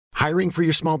Hiring for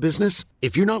your small business?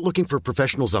 If you're not looking for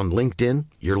professionals on LinkedIn,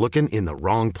 you're looking in the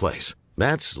wrong place.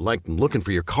 That's like looking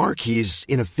for your car keys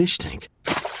in a fish tank.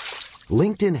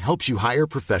 LinkedIn helps you hire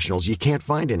professionals you can't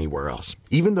find anywhere else,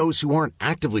 even those who aren't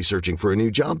actively searching for a new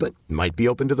job but might be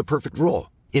open to the perfect role.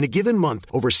 In a given month,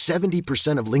 over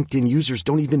 70% of LinkedIn users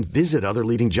don't even visit other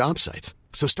leading job sites.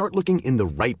 So start looking in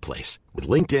the right place. With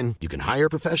LinkedIn, you can hire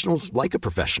professionals like a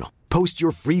professional. Post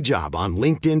your free job on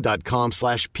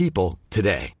linkedin.com/people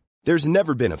today. There's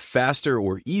never been a faster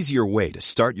or easier way to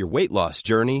start your weight loss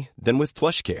journey than with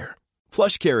PlushCare.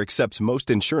 PlushCare accepts most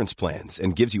insurance plans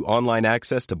and gives you online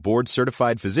access to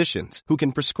board-certified physicians who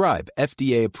can prescribe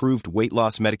FDA-approved weight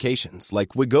loss medications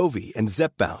like Wegovy and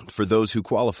Zepbound for those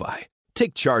who qualify.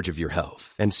 Take charge of your health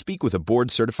and speak with a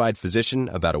board-certified physician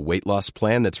about a weight loss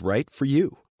plan that's right for you.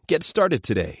 Get started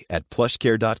today at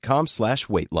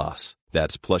plushcare.com/weightloss.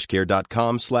 That's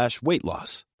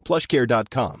plushcare.com/weightloss.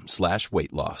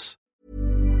 plushcare.com/weightloss.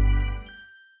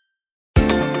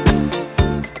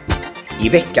 I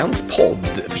veckans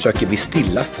podd försöker vi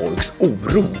stilla folks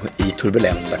oro i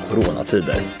turbulenta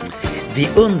coronatider. Vi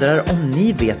undrar om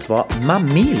ni vet vad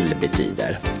mamill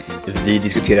betyder. Vi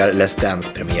diskuterar Let's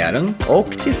Dance-premiären.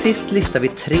 Och till sist listar vi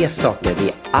 3 saker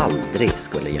vi aldrig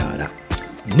skulle göra.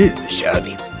 Nu kör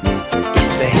vi! I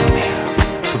säng med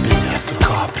Tobias och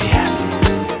Gabriel.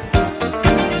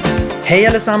 Hej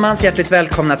allesammans, hjärtligt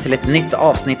välkomna till ett nytt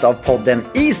avsnitt av podden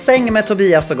I säng med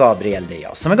Tobias och Gabriel. Det är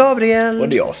jag som är Gabriel. Och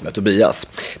det är jag som är Tobias.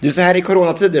 Du, så här i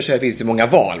coronatider så finns det många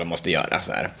val man måste göra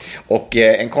så här. Och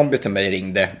en kompis till mig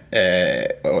ringde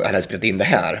och hade spelat in det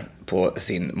här på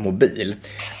sin mobil.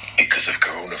 Because of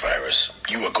coronavirus,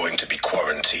 you are going to be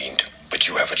quarantined, but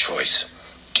you have a choice.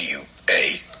 Do you A,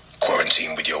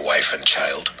 quarantine with your wife and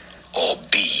child, or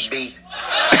B?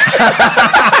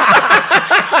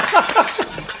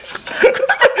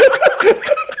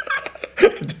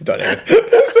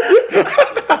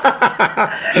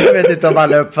 Jag vet inte om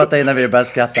alla uppfattar innan vi börjar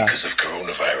skratta. Because of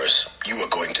coronavirus, you are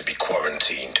going to be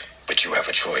quarantined, but you have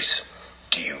a choice.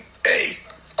 Do you A,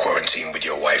 quarantine with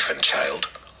your wife and child,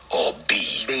 or B?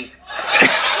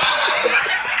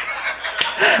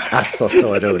 Alltså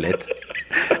så roligt.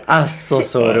 Alltså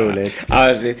så roligt.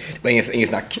 Ja, det var ingen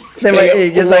snack. Det var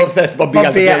ingen snack. Oavsett vad B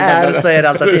är så är det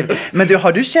alternativ. Men du,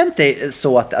 har du känt dig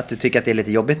så att du tycker att det är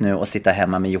lite jobbigt nu att sitta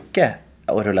hemma med Jocke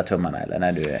och rulla tummarna, eller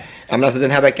när du är... Ja, men alltså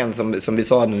den här veckan som vi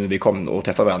sa nu när vi kom och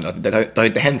träffade varandra, det har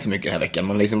inte hänt så mycket den här veckan.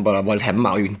 Man har liksom bara varit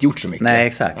hemma och inte gjort så mycket. Nej,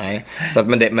 exakt. Nej. Så att,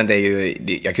 men det är ju,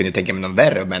 jag kunde tänka mig någon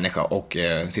värre människa och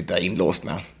sitta inlåst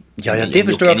med. Ja, det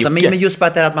förstår jag också. Men just bara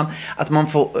det att man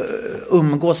får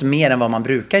umgås mer än vad man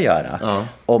brukar göra. Ja.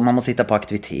 Och man måste sitta på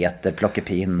aktiviteter, plocka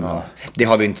pin. Och... Det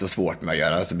har vi inte så svårt med att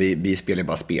göra. Alltså, vi spelar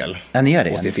bara spel. Ja, ni gör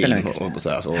det. Och ser film och så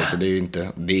det är ju inte...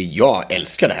 jag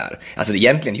älskar det här. Alltså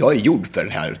egentligen, jag är gjord för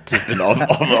den här typen av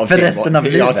för resten av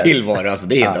livet. Tillvaro. Alltså,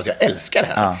 det är inte, alltså, jag älskar det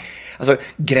här. Ja. Alltså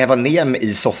gräva ner mig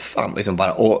i soffan liksom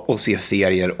bara, och se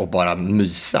serier och bara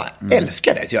mysa.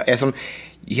 Älskar det. Så jag är som...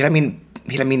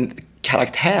 Hela min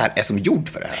karaktär är som gjord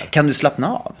för det här. Kan du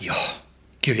slappna av? Ja.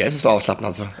 Gud, jag är så avslappnad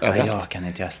alltså. Ja, jag kan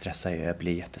inte, jag stressar. Jag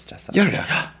blir jättestressad. Gör det?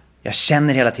 Ja. Jag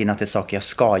känner hela tiden att det är saker jag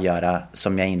ska göra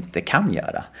som jag inte kan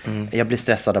göra. Jag blir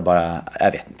stressad och bara,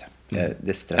 jag vet inte.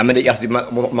 Det ja, men alltså,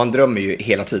 man drömmer ju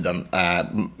hela tiden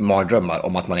mardrömmar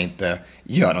om att man inte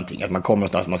gör någonting. Att man kommer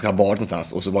någonstans, man ska ha varit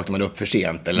någonstans och så vaknar man upp för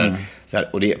sent. Eller, så här,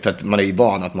 och det, för att man är ju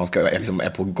van att man ska, liksom, är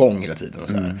på gång hela tiden. Och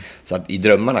så här. Så att i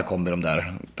drömmarna kommer de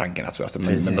där tankarna, tror jag.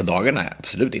 Men på dagarna är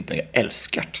absolut inte. Jag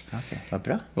älskar det. Okej, vad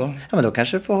bra. Ja, men då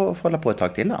kanske du får hålla på ett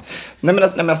tag till då. Nej, men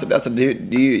alltså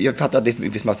jag fattar att det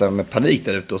finns massa med panik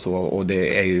där ute och så. Och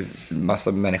det är ju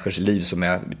massa människors liv som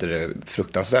är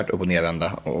fruktansvärt upp- och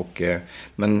nedvända.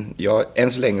 Men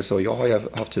än så länge så jag har ju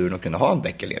haft turen att kunna ha en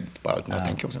vecka ledigt bara att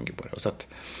tänka så mycket på det. Så att,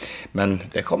 men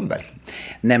det kommer väl.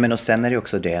 Nej, men och sen är det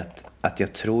också det att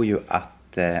jag tror ju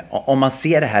att om man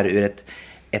ser det här ur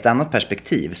ett annat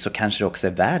perspektiv så kanske det också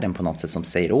är världen på något sätt som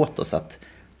säger åt oss att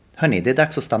hörni, det är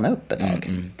dags att stanna upp ett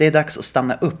tag. Det är dags att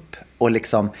stanna upp och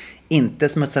liksom inte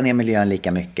smutsa ner miljön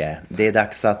lika mycket. Det är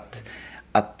dags att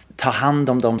ta hand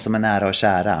om de som är nära och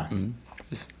kära.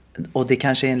 Och det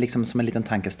kanske är liksom som en liten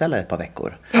tankeställare ett par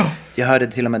veckor. Ja. Jag hörde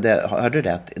till och med hörde du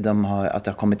det att det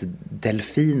har kommit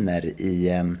delfiner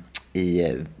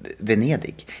i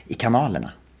Venedig i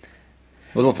kanalerna.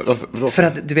 Vadå? För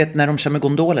att du vet när de kör med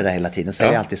gondoler där hela tiden så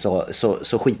är det alltid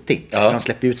så skitigt. För de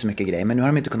släpper ut så mycket grejer. Men nu har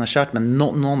de inte kunnat kört med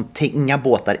någonting, inga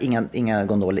båtar, inga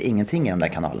gondoler, ingenting i de där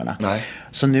kanalerna. Nej.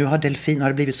 Så nu har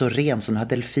det blivit så rent så nu har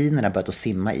delfinerna börjat att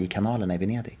simma i kanalerna i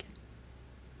Venedig.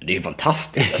 Det är ju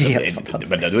fantastiskt. Alltså, Helt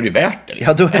fantastiskt. Men då är det värt det.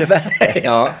 Ja, då är det värt det.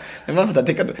 Ja, men varför,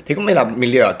 tänk om hela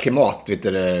miljöklimat,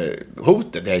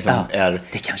 hotet är som är...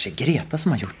 Det kanske är Greta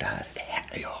som har gjort det här.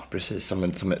 Ja, precis. Som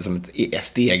ett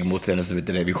steg mot hennes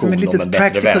vision som om en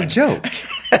bättre värld. practical joke.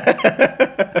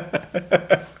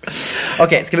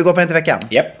 Okej, ska vi gå på Hänt i veckan?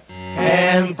 Japp.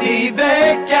 Hänt i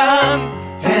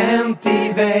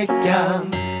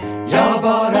veckan. Jag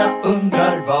bara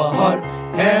undrar vad har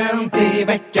hänt i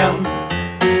veckan.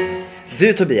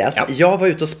 Du Tobias, jag var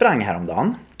ute och sprang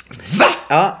häromdagen. Va?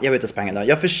 Ja, jag var ute och sprang idag.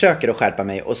 Jag försöker att skärpa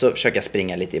mig och så försöker jag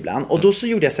springa lite ibland. Och då så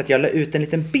gjorde jag så att jag la ut en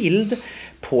liten bild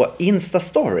på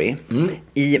Insta-story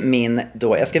i min,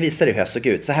 jag ska visa dig hur jag såg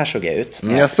ut. Så här såg jag ut.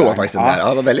 Jag såg faktiskt den där. Ja,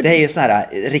 det var väldigt... Det är ju såna här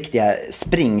riktiga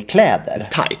springkläder.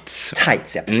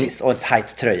 Tights, ja precis. Och en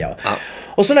tight tröja. Ja.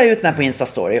 Och så la jag ut den här på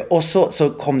Insta-story. Och så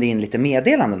kom det in lite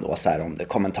meddelanden då så här om det,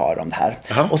 kommentarer om det här.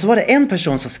 Och så var det en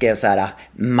person som skrev så här: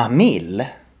 Mamil,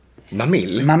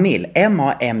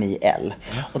 M-A-M-I-L.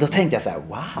 Och då tänkte jag så här: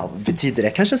 wow, betyder det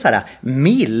kanske så här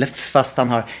MILF, fast han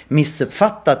har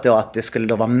missuppfattat då att det skulle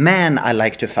då vara man I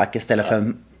like to fuck istället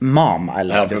för mom I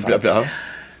like to fuck.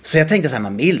 Så jag tänkte så här: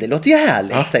 Mamil, det låter ju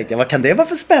härligt. Tänkte jag, vad kan det vara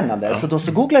för spännande? Så då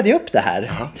så googlade jag upp det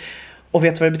här. Och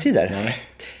vet du vad det betyder? Nej.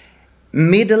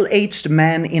 Middle-aged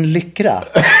man in lyckra.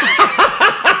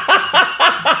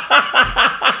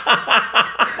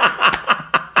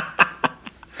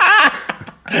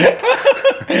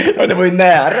 Ja, det var ju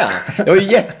nära. Det var ju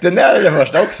jättenära det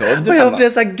första också. Och jag blev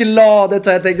så här glad. Och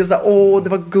jag tänkte så här: det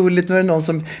var gulligt. Nu är det någon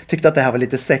som tyckte att det här var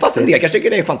lite sexigt. Fast en del kanske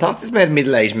tycker det är fantastiskt med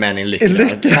middle-aged man in lyckra.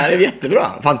 Det här är jättebra.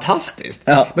 Fantastiskt.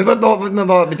 Ja. Men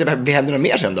vad hände något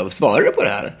mer sen då? Svarade du på det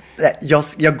här?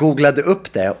 Jag googlade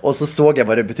upp det och så såg jag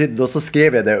vad det betydde. Och så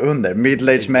skrev jag det under.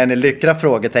 Middle-aged man in lyckra,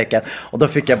 frågetecken. Och då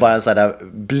fick jag bara en sån där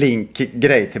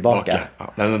blink-grej tillbaka.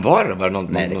 Ja. Men var det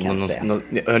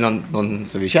någon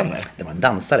som vi känner? Det var en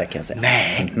dansare, kan jag säga.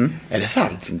 Nej, är det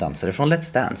sant? En dansare från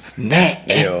Let's Dance. Nej!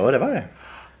 Jo, det var det.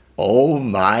 Oh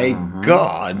my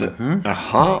god.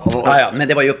 Jaha. Ja, men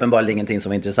det var ju uppenbarligen ingenting som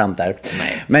var intressant där.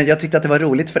 Nej. Men jag tyckte att det var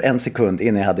roligt för en sekund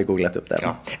innan jag hade googlat upp det.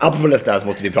 Ja. Apropå Let's Dance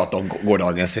måste vi prata om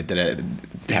gårdagens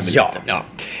Ja.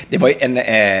 Det var ju en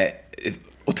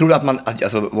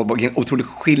otroligt otrolig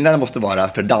skillnad måste vara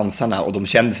för dansarna och de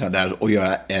kändisarna där att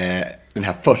göra den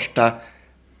här första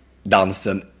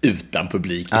dansen utan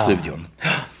publik i studion.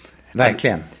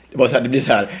 Verkligen. Det blir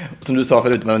så här, som du sa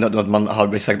förut, att man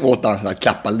har sagt åt dansarna att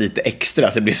klappa lite extra,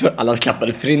 så det blir så, alla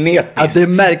klappade frenetiskt. Ja, det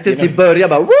märktes i början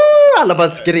bara, woo! Alla bara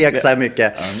skrek så här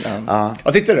mycket. Ja.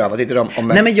 Vad tyckte du då?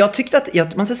 Nej, men jag tyckte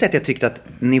att, man ska säga att jag tyckte att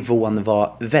nivån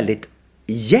var väldigt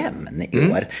jämn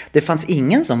i år. Det fanns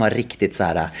ingen som var riktigt så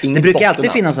här. Det brukar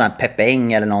alltid finnas sån här Peppe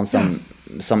Eng eller någon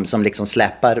som liksom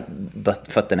släpar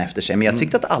fötterna efter sig. Men jag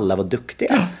tyckte att alla var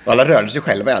duktiga. Och alla rörde sig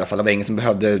själva i alla fall. Det var ingen som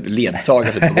behövde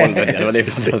ledsagas ut på golvet. Det var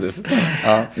fantastiskt.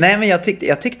 Ja. Nej, men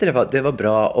jag tyckte det var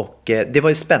bra. Och det var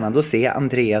ju spännande att se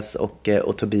Andreas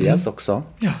och Tobias också.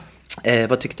 Ja.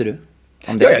 Vad tyckte du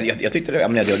om det? Ja, jag tyckte det.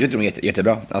 Jag tyckte det var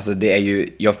jättebra. Alltså, det är ju,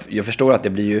 jag förstår att det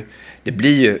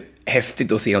blir ju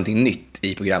häftigt att se någonting nytt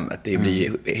i programmet. Det blir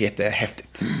ju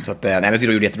jättehäftigt. Så att, nej, jag tycker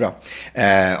det gjorde jättebra.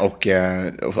 Och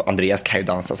Andreas kan ju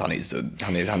dansa, så han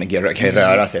kan ju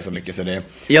röra sig så mycket. Så det...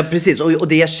 Ja, precis. Och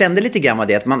det jag kände lite grann var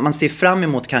det att man ser fram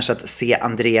emot kanske att se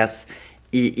Andreas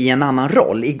i en annan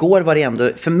roll. Igår var det ändå,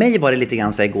 för mig var det lite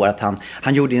grann så igår att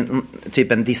han gjorde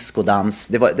typ en diskodans.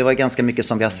 Det var ganska mycket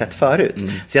som vi har sett förut.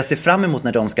 Så jag ser fram emot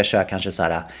när de ska köra kanske så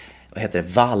här, vad heter det,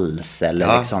 vals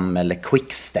eller liksom, eller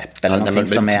quickstep eller någonting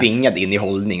som är tvingad in i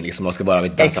hållning liksom, och ska bara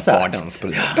dansa pardans.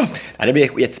 Ja, det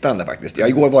blir jättespännande faktiskt.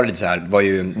 Igår var det lite så här, var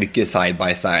ju mycket side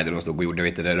by side och de stod och gjorde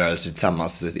rörelser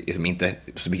tillsammans som inte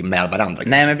så mycket med varandra. Kanske.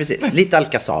 Nej, men precis. Lite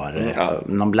Alcazar,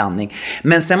 någon blandning.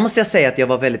 Men sen måste jag säga att jag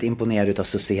var väldigt imponerad utav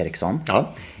Susie Eriksson.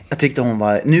 Ja. Jag tyckte hon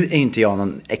var, nu är ju inte jag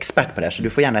någon expert på det här, så du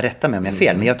får gärna rätta mig om jag har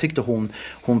fel, men jag tyckte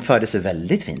hon förde sig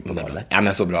väldigt fint på bollet. Ja,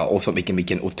 men så bra. Och så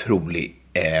vilken otrolig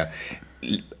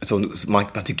så man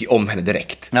tycker om henne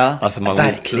direkt. Ja, alltså man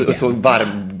verkligen. Så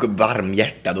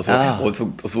varmhjärtad och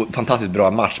så fantastiskt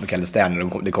bra match med Kalle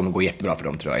Sterner. Det kommer gå jättebra för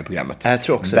dem, tror jag, i programmet. Jag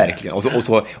tror också verkligen.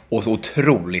 Och så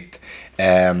otroligt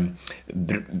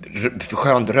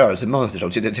skönt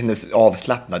rörelsemönster. Det kändes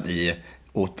avslappnad i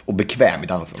och bekväm i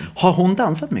dansen. Har hon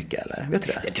dansat mycket eller? Vet du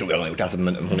det? Det tror jag hon har gjort. Alltså,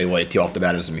 men hon har ju varit i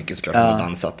teatervärlden så mycket såklart. Hon har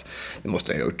dansat. Det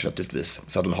måste hon ha gjort naturligtvis.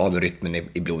 Så att hon har väl rytmen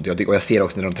i blod. Och jag ser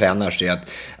också när de tränar så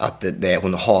att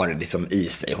hon har liksom i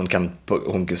sig.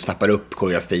 Hon snappar upp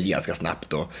koreografi ganska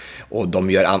snabbt. Och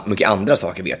de gör mycket andra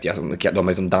saker vet jag. De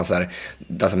liksom dansar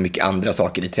mycket andra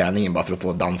saker i träningen bara för att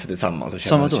få dansa tillsammans.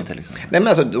 Som vadå till exempel? Nej men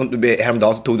alltså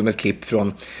häromdagen så tog de ett klipp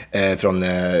från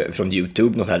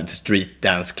YouTube. Något så här street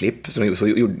dance-klipp.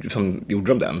 Som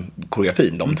gjorde de den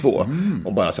koreografin, de två.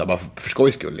 Och bara så här, bara för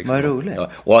skojs skull. Liksom. Vad roligt.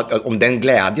 Ja. Och om den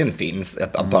glädjen finns,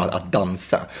 att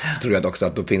dansa, så tror jag också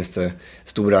att då finns det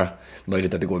stora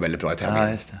möjligheter att det går väldigt bra i tävlingen.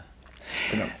 Ja, just det.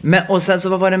 Men, och sen så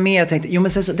vad var det mer jag tänkte? Jo,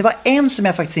 men sen så, det var en som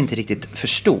jag faktiskt inte riktigt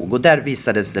förstod. Och där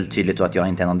visades det tydligt då att jag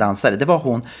inte är någon dansare. Det var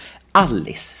hon,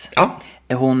 Alice. Ja.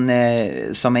 Hon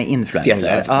som är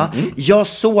influencer. Ja. Jag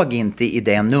såg inte i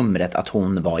det numret att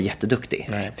hon var jätteduktig.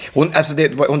 Nej.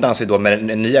 Hon dansade då med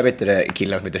den nya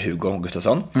killen som heter Hugo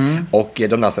Gustafsson. Och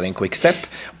de dansade en quickstep.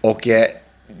 Och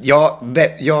jag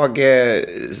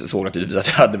såg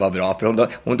naturligtvis att det var bra. För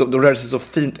hon rörde sig så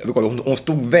fint. Hon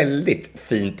stod väldigt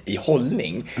fint i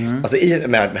hållning. Alltså i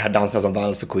de här danserna som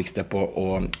vals och quickstep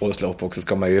och slowfox så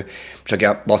ska man ju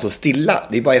försöka vara så stilla.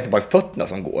 Det är bara egentligen bara fötterna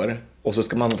som går. Och så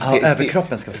ska man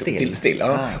överkroppen ska vara still.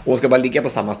 Ja. Och hon ska bara ligga på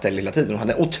samma ställe hela tiden. Hon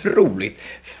hade en otroligt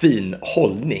fin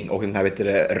hållning och den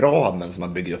här ramen som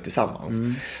man bygger upp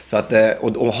tillsammans. Så att,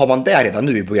 och har man det redan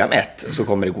nu i program 1 så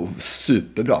kommer det gå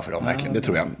superbra för dem verkligen. Det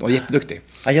tror jag. De var jätteduktig.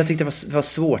 Ja, jag tyckte det var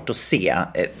svårt att se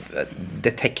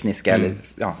det tekniska. Eller,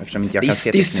 eftersom inte jag kan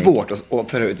se det är svårt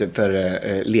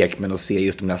för lekmän att se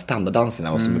just de här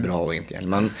standarddanserna och som är bra och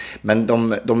inte. Men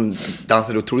de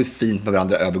dansade otroligt fint med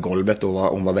varandra över golvet och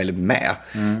hon var väldigt med.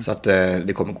 Så att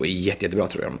det kommer gå jättebra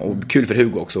tror jag. Och kul för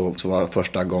Hugo också, så var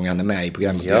första gången han är med i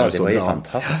programmet. Ja, det så var ju bra.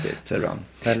 Fantastiskt. Så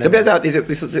det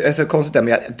blir det är så konstigt där,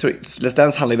 men jag tror Let's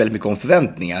Dance handlar ju väldigt mycket om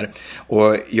förväntningar.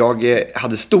 Och jag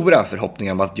hade stora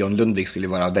förhoppningar om att John Lundvik skulle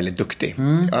vara väldigt duktig.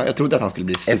 Jag trodde att han skulle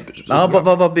bli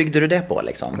super vad byggde du det på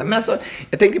liksom? Men alltså,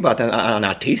 jag tänkte bara att han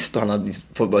är artist och han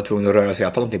har varit tvungen att röra sig i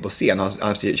alla fall någonting på scen.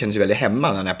 Han känner sig väldigt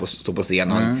hemma när han står på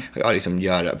scen och han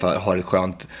har ett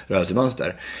skönt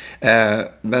rörelsemönster.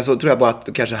 Men så tror jag bara att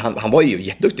kanske han var ju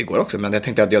jätteduktig igår också, men jag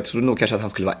trodde nog kanske att han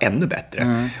skulle vara ännu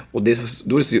bättre. Och då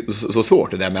är det så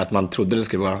svårt det där med att man trodde det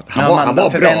skulle vara han var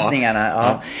förväntningarna, bra.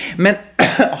 Ja. Men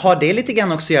har det lite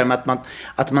grann också att göra med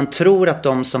att man tror att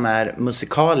de som är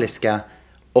musikaliska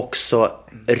också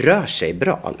rör sig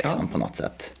bra liksom, på något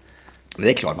sätt? Det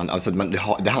är klart,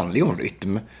 det handlar ju om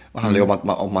rytm. Det handlar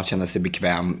ju om man känner sig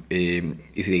bekväm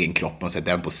i sin egen kropp och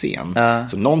sätter den på scen.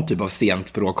 Så någon typ av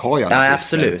scenspråk har jag. Ja,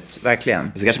 absolut,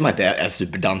 verkligen. Så kanske man inte är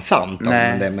superdansant.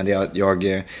 Alltså, men det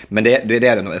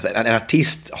är det nog. En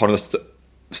artist har något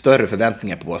större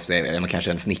förväntningar på sig än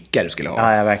kanske en snickare skulle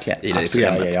ha. Ja, verkligen. I det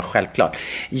programmet. Ja, självklart.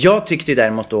 Jag tyckte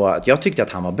däremot då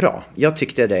att han var bra. Jag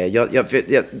tyckte det.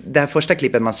 Det här första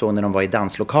klippet man såg när de var i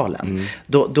danslokalen,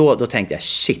 då tänkte jag,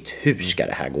 shit, hur ska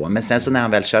det här gå? Men sen så när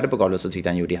han väl körde på golvet så tyckte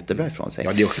han gjorde jättebra ifrån sig.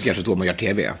 Ja, det är också kanske så man gör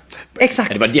tv.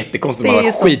 Exakt. Det var jättekonstigt att man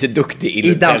var skitduktig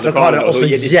i danslokalen och så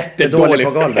jättedålig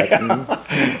på golvet.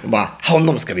 Bara,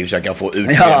 honom ska vi försöka få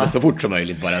ut så fort som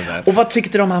möjligt. Bara så här. Och vad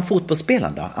tyckte du om han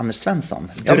fotbollsspelaren då? Anders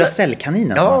Svensson?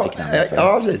 Duracell-kaninen som han fick namnet för.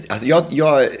 Ja, precis. Alltså,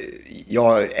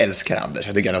 jag älskar Anders.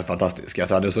 Jag tycker han är fantastisk.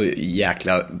 Alltså, han är så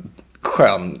jäkla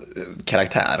skön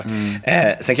karaktär.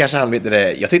 Sen kanske han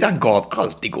jag tyckte han gav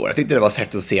allt igår. Jag tyckte det var så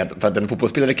häftigt att se för att en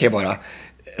fotbollsspelare kan ju vara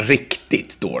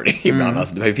riktigt dålig ibland.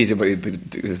 Alltså, det finns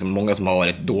ju många som har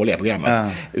varit dåliga i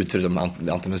programmet. Förutom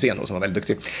Anton Hussein då, som var väldigt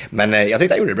duktig. Men jag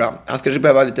tyckte han gjorde det bra. Han skulle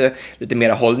behöva lite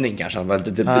mera hållning kanske. Han var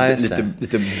lite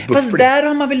bufflig. Fast där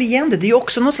har man väl igen det. Det är ju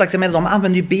också någon slags, de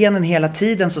använder ju benen hela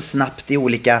tiden så snabbt i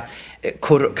olika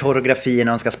koreografier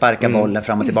när de ska sparka bollen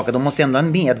fram och tillbaka. De måste ändå ha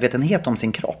en medvetenhet om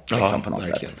sin kropp liksom, på något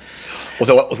sätt.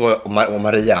 Och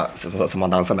Maria som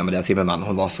han dansar med Maria Zimmerman,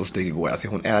 hon var så snygg igår. Alltså,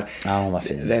 hon var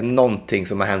fin. Det är någonting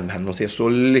som har hänt med henne. Hon ser så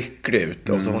lycklig ut.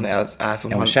 Och så hon är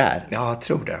som hon kär? Ja, jag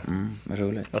tror det.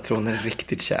 Roligt. Jag tror hon är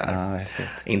riktigt kär. Ja,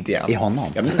 inte igen. I honom?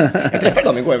 Jag träffade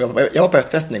dem igår. Jag var på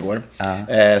festen igår.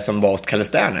 Som var hos Kalle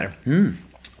Sterner.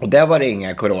 Och där var det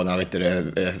inga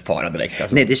corona-fara direkt.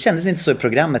 Alltså. Nej, det kändes inte så i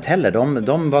programmet heller.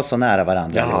 De var så nära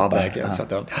varandra. Ja, verkligen. Ja.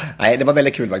 Så nej, det var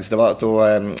väldigt kul faktiskt. Det var så,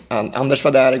 Anders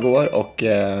var där igår och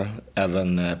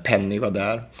även Penny var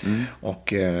där.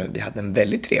 Och vi hade en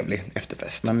väldigt trevlig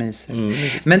efterfest.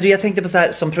 Men du, jag tänkte på så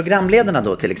här, som programledarna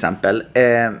då till exempel.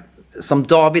 Som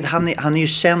David, han är ju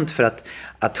känd för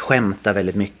att skämta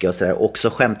väldigt mycket och sådär. Också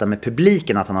skämta med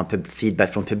publiken, att han har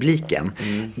feedback från publiken.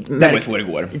 Det var ju svår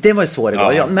igår. Det var ju svår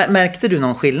igår. Ja. Märkte du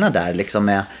någon skillnad där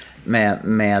liksom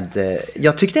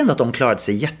Jag tyckte ändå att de klarade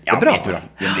sig jättebra.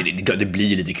 Det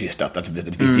blir lite krystat.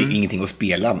 Det finns ju ingenting att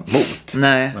spela mot.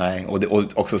 Nej. Och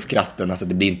också skratten, alltså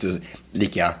det blir inte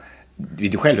lika... Du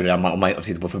vet ju själv hur det är om man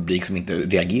sitter på publik som inte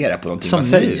reagerar på någonting som man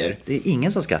säger. Det är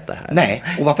ingen som skrattar här. Nej,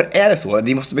 och varför är det så?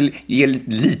 Det måste väl ge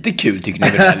lite kul tycker ni,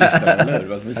 den här lyssnaren, eller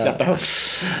hur? Vi skrattar högt.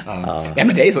 Ja,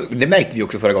 men det är så. Det märkte vi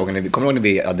också förra gången. Kommer ihåg när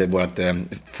vi hade vårt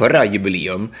förra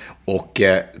jubileum och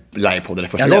livepoddade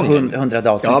första gången?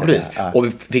 100 avsnitt. Ja, precis. Ja. Och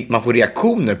man får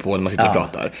reaktioner på när man sitter och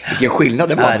pratar. Vilken skillnad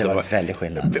det var. Det var väldigt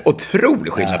skillnad.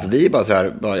 Otrolig skillnad. För vi är bara så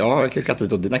här, jag kan skratta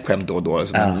lite åt dina skämt då och då.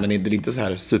 Men det är inte så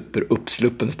här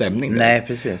superuppsluppen stämning. Nej,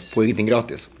 precis. Får ingenting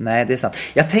gratis. Nej, det är sant.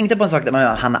 Jag tänkte på en sak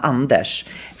med han Anders.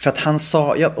 För att han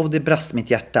sa, och det brast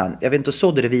mitt hjärta. Jag vet inte,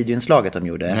 såg du det videoinslaget de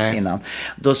gjorde innan?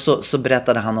 Då så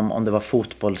berättade han om det var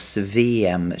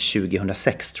fotbolls-VM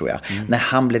 2006 tror jag. När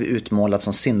han blev utmålad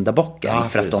som syndabocken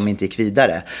för att de inte gick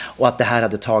vidare. Och att det här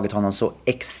hade tagit honom så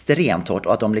extremt hårt.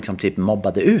 Och att de liksom typ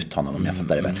mobbade ut honom, om jag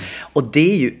fattar det väl. Och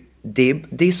det är ju,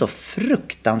 det är så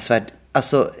fruktansvärt,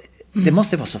 alltså... Det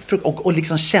måste vara så och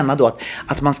liksom känna då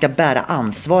att man ska bära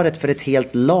ansvaret för ett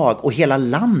helt lag och hela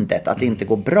landet, att det inte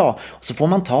går bra. Och så får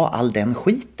man ta all den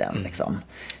skiten liksom.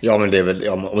 Ja, men det är väl,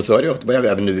 och så är det ju ofta,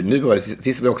 även nu var det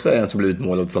sist var det också en som blev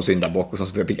utmålad som syndabock och som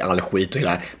fick all skit och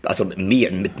hela, alltså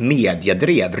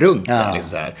mediedrev runt den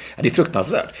liksom så här. Ja, det är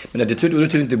fruktansvärt. Men det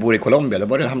tur inte bor i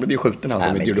Colombia, han blev ju skjuten, han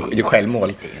som gjorde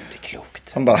självmål. Det är ju inte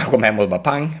klokt. Han bara kom hem och bara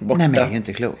pang, borta. Nej, men det är ju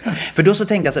inte klokt. För då så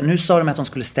tänkte jag så, nu sa de att de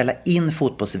skulle ställa in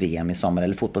fotbolls-VM i sommar,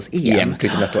 eller fotbolls-EM. Flytta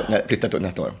till nästa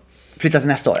år. Flytta till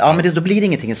nästa år. Ja, men då blir det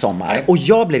ingenting i sommar. Nej. Och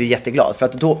jag blev ju jätteglad, för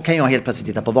att då kan jag helt plötsligt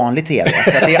titta på vanlig tv.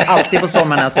 För att det är alltid på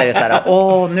sommaren så är det så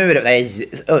här, nu är det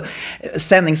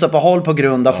sändningsuppehåll på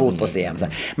grund av fotbolls-EM.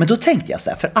 Men då tänkte jag så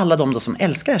här, för alla de då som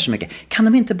älskar det här så mycket, kan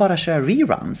de inte bara köra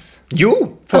reruns?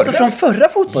 Jo, alltså från förra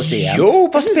fotbolls-EM. Jo,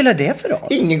 vad spelar det för roll?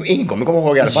 Ingen kommer komma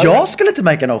ihåg i alla fall. Jag skulle inte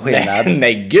märka någon skillnad.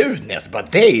 Nej, gud, nej. Alltså,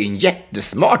 det är ju en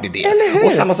jättesmart idé. Eller hur?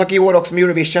 Och samma sak i år också med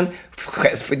Eurovision.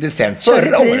 Sen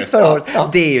förra året. Ja.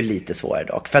 Det är ju lite svårare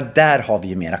dock, för där har vi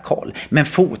ju mera koll. Men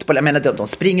fotboll, jag menar, de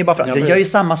springer bara fram. De gör ju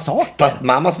samma sak. Fast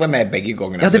mammas var med bägge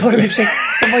gångerna. Ja, det var de i och för sig.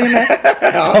 De var ju med.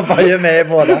 De var ju med i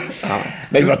båda. Ja.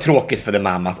 Men det var tråkigt för den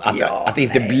mammas att det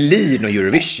inte blir någon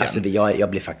Eurovision. Alltså, jag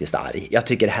blir faktiskt arg. Jag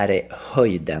tycker det här är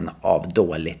höjden av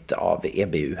dåligt av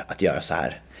EBU att göra så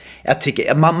här. Jag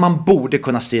tycker man borde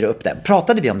kunna styra upp det.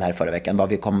 Pratade vi om det här förra veckan, vad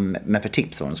vi kom med för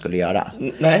tips vad de skulle göra?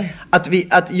 Nej.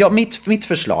 Mitt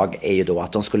förslag är ju då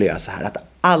att de skulle göra så här, att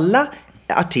alla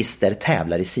artister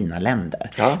tävlar i sina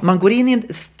länder. Ja. Man går in i en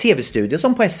tv-studio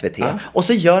som på SVT och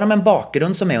så gör de en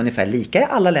bakgrund som är ungefär lika i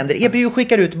alla länder. EBU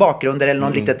skickar ut bakgrunder eller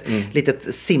någon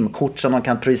litet simkort som man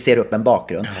kan projicera upp en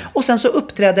bakgrund. Och sen så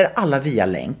uppträder alla via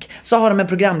länk. Så har de en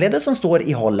programledare som står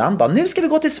i Holland. Bara, nu ska vi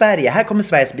gå till Sverige. Här kommer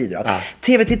Sveriges bidrag.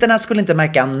 TV-tittarna skulle inte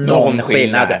märka någon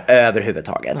skillnad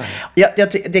överhuvudtaget.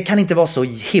 Det kan inte vara så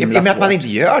himla svårt. Men att man inte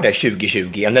gör det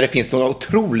 2020 när det finns sådana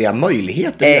otroliga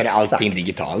möjligheter att göra allting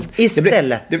digitalt.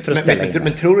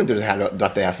 Men tror du inte det här,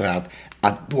 att det är så här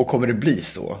att då kommer det bli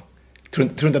så? Tror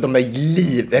inte att de är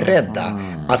livrädda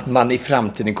att man i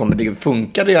framtiden kommer det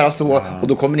funka att göra så och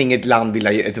då kommer inget land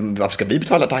vilja, varför ska vi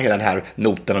ta hela den här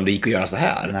noten om det gick att göra så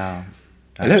här?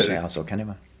 Eller hur? Ja, så kan det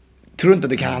vara. Tror du inte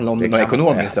att det kan handla om något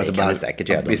ekonomiskt? Det kan det säkert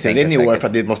göra. Vi ser det i år för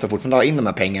att vi måste fortfarande ha in de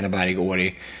här pengarna varje år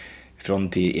från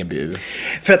till EBU.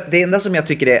 För att det enda som jag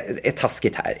tycker är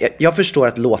taskigt här. Jag förstår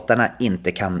att låtarna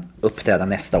inte kan uppträda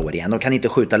nästa år igen. De kan inte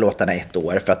skjuta låtarna ett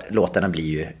år för att låtarna blir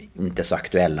ju inte så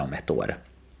aktuella om ett år.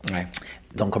 Nej.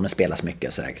 De kommer att spelas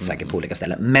mycket säkert på olika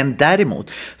ställen. Men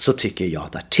däremot så tycker jag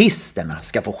att artisterna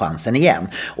ska få chansen igen.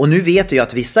 Och nu vet jag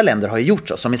att vissa länder har gjort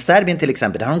så. Som i Serbien till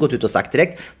exempel, där har de gått ut och sagt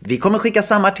direkt: vi kommer skicka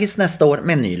samma artist nästa år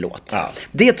med en ny låt. Ja.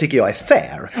 Det tycker jag är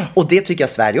fair. Och det tycker jag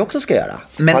Sverige också ska göra.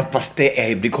 Men fast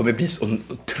det kommer bli så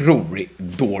otroligt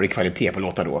dålig kvalitet på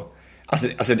låtar då.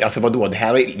 Alltså vadå? Det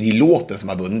här är ju låten som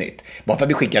har vunnit. Bara för att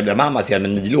vi skickar där mamma ser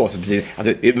med en ny låt så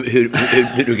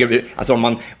betyder alltså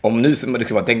om nu det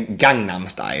ska vara en Gangnam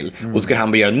Style och ska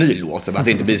han göra en ny låt så att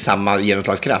det inte blir samma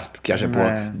genomslagskraft kanske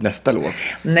på nästa låt.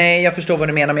 Nej, jag förstår vad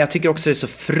du menar, men jag tycker också det är så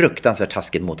fruktansvärt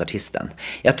taskigt mot artisten.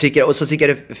 Jag tycker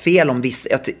det är fel om vissa.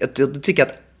 Jag tycker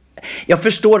att jag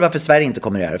förstår varför Sverige inte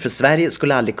kommer att göra det. För Sverige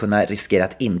skulle aldrig kunna riskera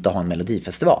att inte ha en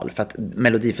melodifestival. För att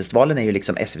melodifestivalen är ju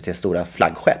liksom SVT:s stora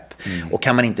flaggskepp. Och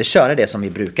kan man inte köra det som vi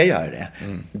brukar göra det,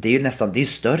 det är ju nästan, det är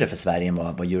större för Sverige än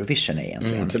vad Eurovision är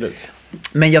egentligen. Absolut.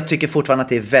 Men jag tycker fortfarande att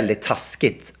det är väldigt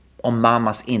taskigt om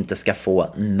mammas inte ska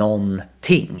få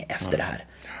någonting efter det här.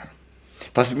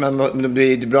 Fast men det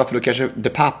blir bra för då kanske The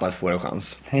Papas får en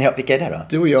chans. Ja, vilka är det då?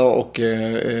 Du och jag och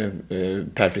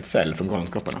Per Fritzell från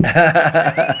Galenskaparna.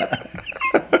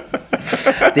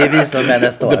 Det är vi som är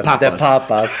nästa år. The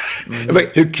Papas. Men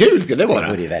hur kul skulle det vara? Det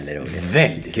vore ju väldigt roligt.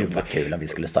 Väldigt Gud vad kul om vi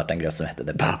skulle starta en grupp som hette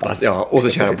The Papas. Ja, och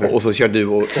så kör du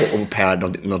och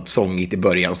Per något sångigt i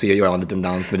början och så gör jag en liten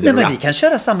dans med Nej, men vi kan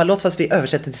köra samma låt fast vi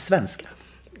översätter till svenska.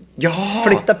 Ja.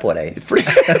 Flytta på dig.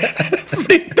 Flytta.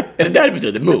 Är det där det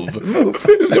betyder move?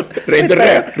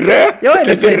 Ja,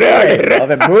 eller flytta. Ja,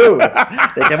 men move.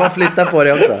 Det kan vara flytta på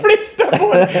dig också. Flytta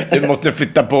på dig. Du måste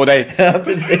flytta på dig. Ja,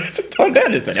 precis. Ta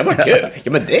den istället. Ja, vad kul.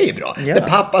 Ja, men det är ju bra. Ja. Det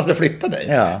pappas med flytta dig.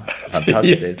 Ja,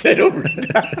 fantastiskt.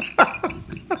 Jätteroligt.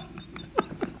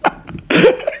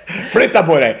 Flytta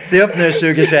på dig. Se upp nu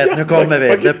 2021, nu kommer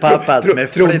vi. The Papas med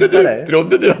flytta dig.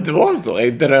 Trodde du att det var så?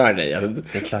 Inte rör dig.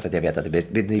 Det är klart att jag vet att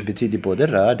det betyder både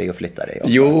rör dig och flytta dig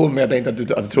också. Jo, men jag tänkte att du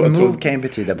tror... Move kan ju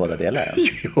betyda båda delar.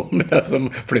 Jo, men alltså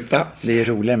flytta. Det är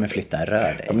roligare med flytta än rör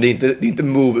dig. Ja, men det är inte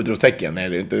move utropstecken. Nej,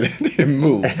 det är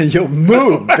move. Jo,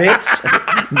 move bitch.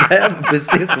 Det är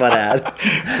precis vad det är.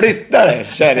 Flytta dig,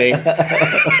 kärring.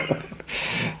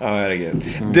 Ja, herregud.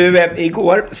 Du,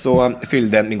 igår så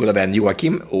fyllde min goda vän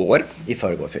Joakim år. I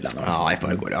förrgår fyllde han. Ja, i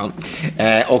förrgår, ja.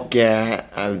 Och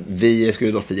vi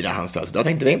skulle då fira hans födelsedag,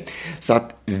 tänkte vi. Så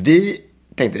att vi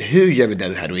tänkte, hur gör vi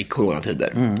det här då i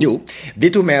coronatider? Jo, vi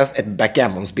tog med oss ett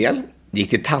backgammon-spel. Gick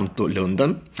till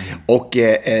Tantolunden och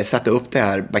satte upp det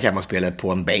här backgammonspelet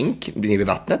på en bänk vid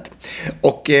vattnet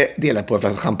och delade på en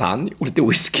flaska champagne och lite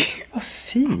whisky. Vad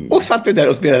fint. Och satt vi där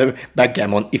och spelade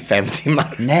backgammon i 5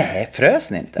 timmar. Nej,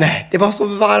 frös ni inte? Nej, det var så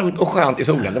varmt och skönt i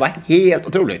solen. Det var helt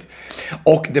otroligt.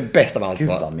 Och det bästa av allt Gud,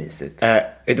 var... vad mysigt.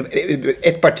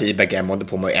 Ett parti backgammon, då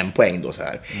får man ju 1 poäng då så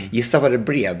här. Gissa vad det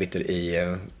blev i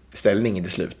ställningen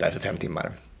till slut där för 5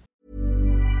 timmar.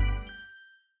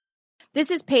 This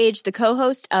is Paige, the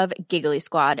co-host of Giggly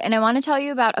Squad, and I want to tell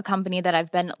you about a company that I've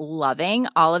been loving,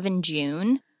 Olive &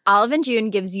 June. Olive & June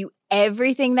gives you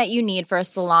everything that you need for a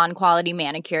salon-quality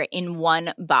manicure in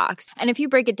one box. And if you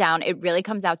break it down, it really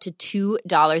comes out to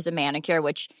 $2 a manicure,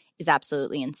 which is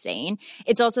absolutely insane.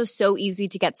 It's also so easy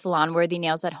to get salon-worthy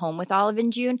nails at home with Olive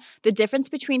 & June. The difference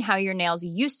between how your nails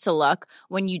used to look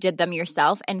when you did them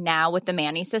yourself and now with the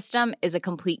Mani system is a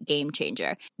complete game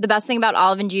changer. The best thing about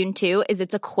Olive & June too is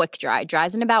it's a quick dry.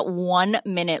 Dries in about 1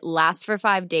 minute, lasts for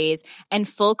 5 days, and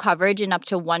full coverage in up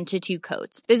to 1 to 2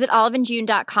 coats. Visit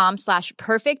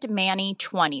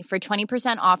oliveandjune.com/perfectmani20 for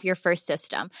 20% off your first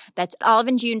system. That's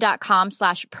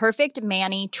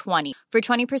oliveandjune.com/perfectmani20 for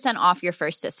 20% off your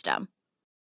first system.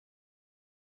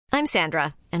 I'm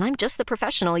Sandra, and I'm just the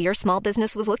professional your small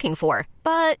business was looking for.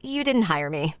 But you didn't hire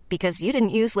me because you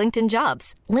didn't use LinkedIn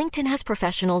Jobs. LinkedIn has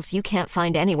professionals you can't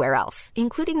find anywhere else,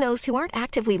 including those who aren't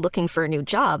actively looking for a new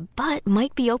job, but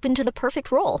might be open to the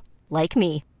perfect role, like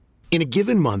me. In a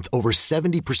given month, over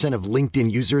 70% of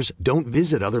LinkedIn users don't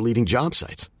visit other leading job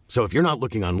sites. So if you're not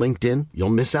looking on LinkedIn, you'll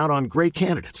miss out on great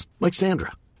candidates like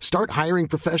Sandra. Start hiring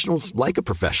professionals like a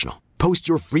professional. Post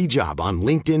your free job on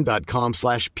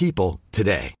linkedin.com/people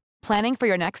today. Planning for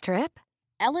your next trip?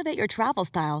 Elevate your travel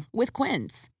style with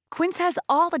Quince. Quince has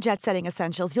all the jet-setting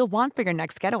essentials you'll want for your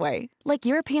next getaway, like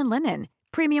European linen,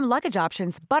 premium luggage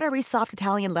options, buttery soft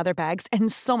Italian leather bags,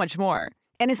 and so much more.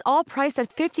 And is all priced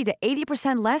at 50 to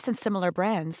 80% less than similar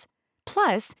brands.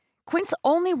 Plus, Quince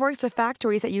only works with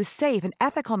factories that use safe and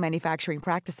ethical manufacturing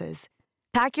practices.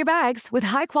 Pack your bags with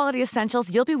high-quality essentials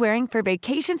you'll be wearing for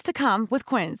vacations to come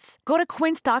with Quince. Go to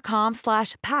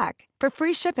quince.com/pack for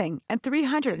free shipping and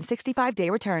 365-day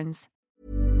returns.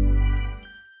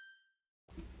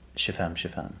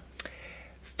 25.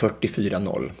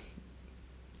 44-0.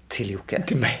 Till Jocke.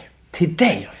 Till mig. Till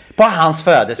dig? På hans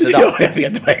födelsedag? Ja, jag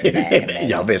vet.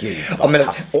 Jag vet. Ja,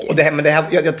 men det här,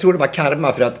 jag tror det var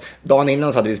karma för att dagen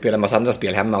innan så hade vi spelat en massa andra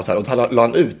spel hemma och så la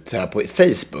han ut så här på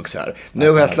Facebook så här. Nu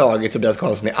har jag slagit Tobias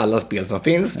Karlsson i alla spel som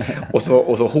finns och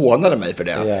så hånade mig för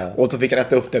det. Yeah. Och så fick han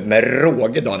äta upp det med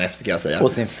råge dagen efter, kan jag säga.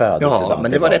 Och sin födelsedag. Ja,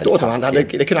 men det var rätt åt honom. Det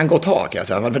kunde han gå ta, kan jag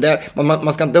säga. För det,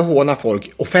 man ska inte håna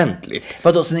folk offentligt.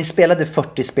 Vadå, så ni spelade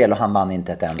 40 spel och han vann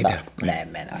inte ett enda? Nej,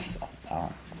 men alltså. Ja.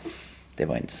 Det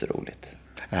var inte så roligt.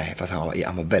 Nej, fast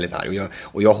han var väldigt arg.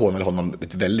 Och jag hånade honom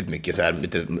väldigt mycket så här,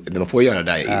 man får göra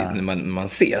det där när man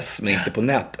ses, men inte på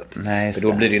nätet. Nej, för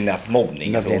då blir det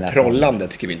nätmobbning. Alltså, trollande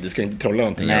tycker vi inte. Det ska inte trolla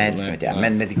någonting. Nej, alltså,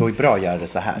 men det går ju bra att göra det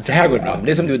så här. Så här går det bra.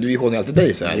 Det är som du hånar alltid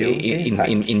dig så här,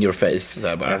 in your face. Så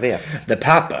här bara. Jag vet. The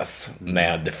Papas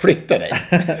med flytta dig.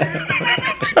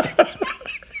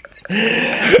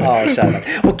 Ja, kärlek.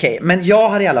 Okej, men jag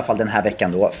har i alla fall den här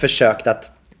veckan då försökt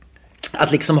att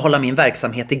att liksom hålla min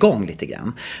verksamhet igång lite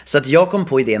grann. Så att jag kom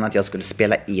på idén att jag skulle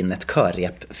spela in ett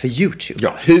körrep för YouTube.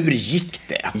 Ja, hur gick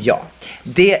det? Ja,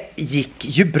 det gick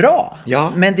ju bra.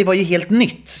 Ja. Men det var ju helt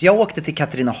nytt. Jag åkte till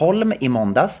Katrineholm i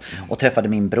måndads och träffade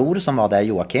min bror som var där,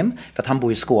 Joakim. För att han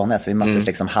bor i Skåne, så vi möttes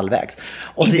liksom halvvägs.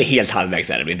 Och inte så, helt halvvägs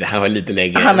är det inte. Han var lite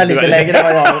längre. Han är lite längre än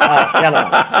vad jag. Ja, i alla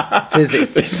fall.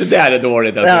 Precis. Det där är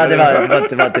dåligt. Alltså. Ja,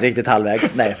 det var inte riktigt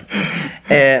halvvägs. Nej.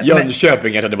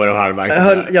 Jönköping hade varit halvvägs.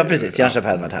 Ja, precis. Jönköping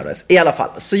hade varit halvvägs. I alla fall,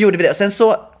 så gjorde vi det. Sen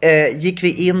så gick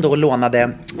vi in då och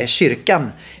lånade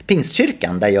kyrkan,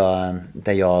 Pingstkyrkan,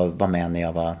 där jag var med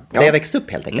när där jag växte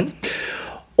upp helt enkelt.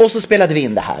 Och så spelade vi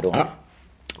in det här då. Ja.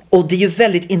 Och det är ju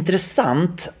väldigt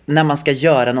intressant när man ska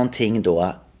göra någonting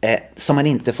då som man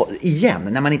inte får, igen,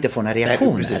 när man inte får några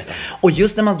reaktioner. Nej, och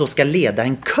just när man då ska leda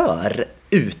en kör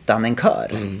utan en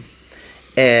kör.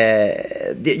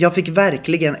 Jag fick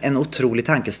verkligen en otrolig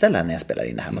tankeställare när jag spelade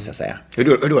in det här, måste jag säga.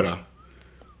 Hur då?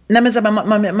 Nej, men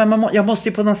så jag måste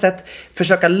ju på något sätt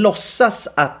försöka låtsas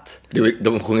att...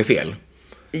 De sjunger fel.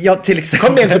 Ja, till exempel.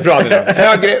 Kom igen till praten.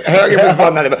 Högre på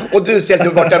spannen. Och du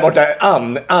ställer borta.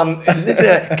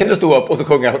 Kan du stå upp och så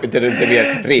sjunga lite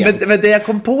mer rent? Men det jag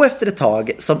kom på efter ett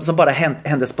tag, som bara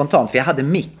hände spontant. För jag hade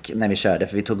mick när vi körde,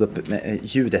 för vi tog upp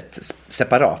ljudet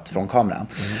separat från kameran.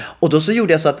 Och då så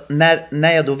gjorde jag så att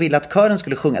när jag då ville att kören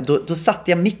skulle sjunga, då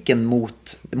satte jag micken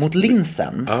mot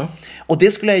linsen. Och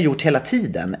det skulle jag ha gjort hela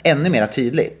tiden, ännu mer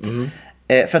tydligt.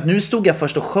 För att nu stod jag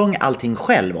först och sjöng allting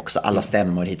själv också, alla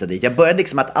stämmor hit och dit. Jag började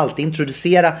liksom att alltid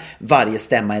introducera varje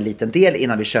stämma en liten del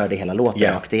innan vi körde hela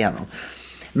låten rakt igenom.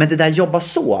 Men det där jobba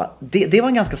så, det var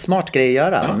en ganska smart grej att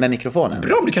göra med mikrofonen.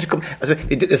 Bra, men det kanske kommer...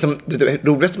 Alltså, det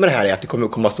roligaste med det här är att det kommer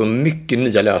att komma så mycket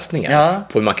nya lösningar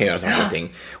på hur man kan göra saker och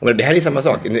ting. Och det här är samma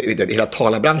sak, hela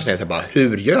talarbranschen är så bara,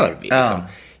 hur gör vi liksom?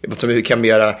 Hur kan vi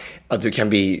göra att kan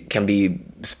vi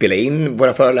spela in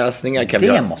våra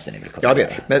föreläsningar? Måste ni väl kunna. Jag vet,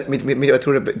 men jag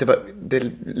tror det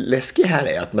läskiga här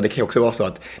är att det kan också vara så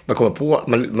att man kommer på,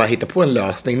 man hittar på en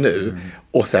lösning nu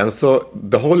och sen så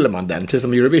behåller man den, precis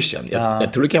som Eurovision.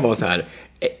 Jag tror det kan vara så här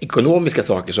ekonomiska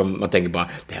saker som man tänker bara,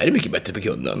 det här är mycket bättre för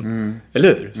kunden. Eller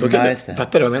hur? Så kan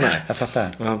fattar du vad jag menar? Jag fattar.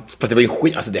 Ja. Fast det var ju en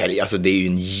skit, det är ju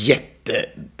en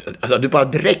alltså du bara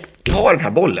direkt tar den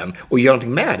här bollen och gör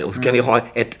någonting med det och så kan vi ha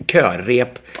ett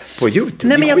körrep på YouTube.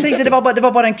 Nej, men jag tänkte det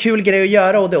var bara en kul grej att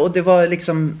göra och det var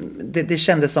liksom det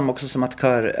kändes också som att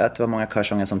det var många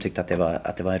körsångare som tyckte att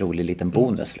det var en rolig liten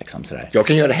bonus liksom sådär. Jag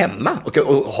kan göra det hemma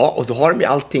och så har de ju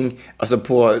allting alltså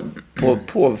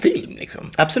på film liksom.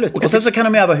 Absolut. Och sen så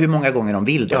kan de öva hur många gånger de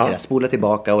vill då, till att spola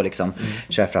tillbaka och liksom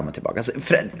köra fram och tillbaka. Alltså,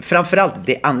 framförallt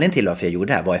det anledningen till varför jag gjorde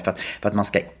det här var för att man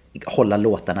ska hålla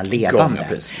låtarna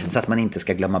levande så att man inte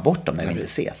ska glömma bort dem när vi inte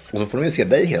ses. Och så får de ju se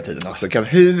dig hela tiden också.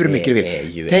 Hur mycket du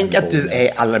vill. Tänk att du är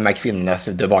alla de här kvinnornas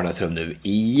vardagsrum nu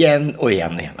igen och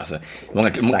igen. Alltså,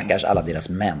 stackars alla deras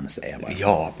män, säger jag bara.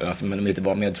 Ja, alltså, men de inte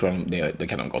var med, jag tror det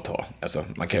kan de gott ha. Alltså,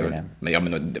 man kan ju, men jag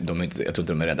tror inte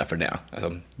de är rädda för det.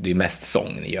 Alltså, det är mest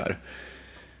sång ni gör.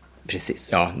 Precis.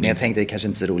 Ja, men jag tänkte det kanske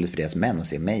inte är så roligt för deras män att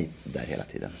se mig där hela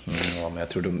tiden. Ja, men jag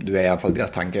tror du är i alla fall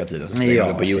deras tankar hela tiden. Så spelar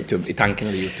du på YouTube, i tanken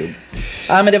eller YouTube.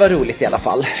 Ja, men det var roligt i alla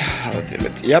fall. Ja, det var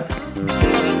trevligt. Japp.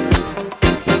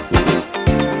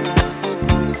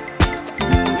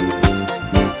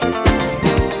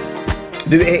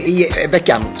 Du, i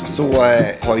veckan så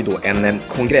har ju då en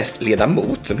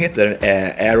kongressledamot som heter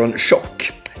Aaron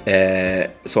Schock.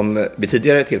 Som vid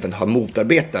tidigare tillfällen har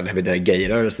motarbetat den här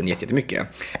gayrörelsen jättemycket.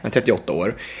 Han är 38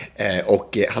 år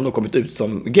och han har kommit ut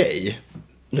som gay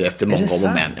nu efter många om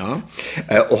och men. Ja.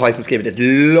 Och har liksom skrivit ett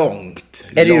långt...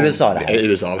 Är det USA det här? I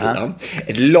USA, ja.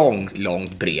 Ett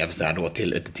långt brev så här då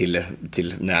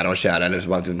till nära och kära eller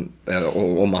så,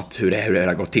 om att hur det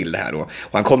har gått till det här då. Och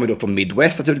han kommer då från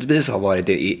Midwest naturligtvis och har varit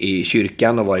i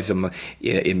kyrkan och varit liksom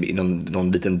i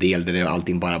någon liten del där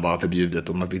allting bara var förbjudet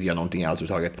och man fick göra någonting alls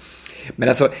överhuvudtaget. Men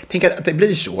alltså, tänk att det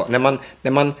blir så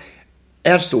när man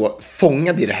är så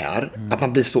fångad i det här att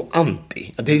man blir så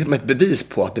anti. Det är liksom ett bevis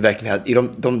på att det verkligen är i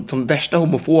de värsta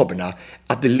homofoberna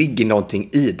att det ligger någonting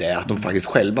i det, att de faktiskt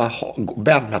själva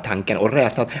bär de här tankarna och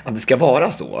räknar att det ska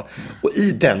vara så. Och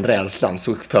i den rädslan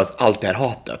så föds allt det här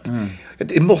hatet.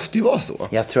 Det måste ju vara så.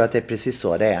 Jag tror att det är precis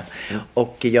så det är.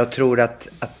 Och jag tror att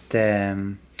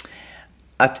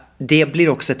det blir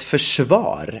också ett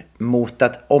försvar mot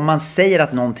att om man säger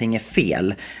att någonting är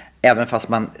fel, även fast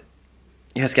man...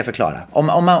 Hur ska jag förklara?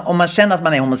 Om man känner att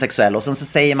man är homosexuell och sen så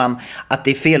säger man att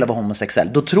det är fel att vara homosexuell,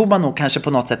 då tror man nog kanske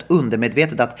på något sätt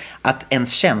undermedvetet att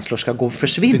ens känslor ska gå och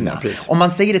försvinna. Om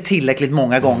man säger det tillräckligt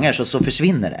många gånger så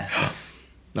försvinner det.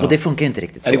 Och det funkar ju inte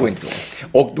riktigt så. Nej, det går inte så.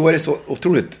 Och då är det så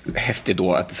otroligt häftigt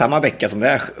då att samma vecka som det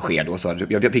här sker då, så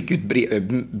jag fick ju ett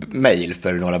mejl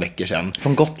för några veckor sedan.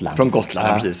 Från Gotland? Från Gotland,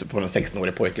 ja. Precis. På en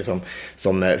 16-årig pojke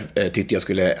som tyckte jag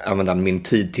skulle använda min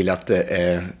tid till att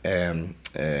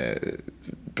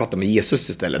prata med Jesus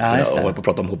istället för att hålla på och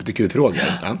prata om hbtq-frågor.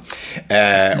 Ja.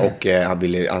 Och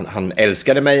han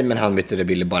älskade mig, men han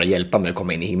ville bara hjälpa mig att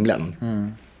komma in i himlen.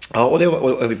 Ja,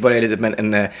 och vi började lite med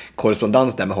en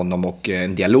korrespondens där med honom och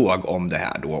en dialog om det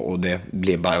här då, och det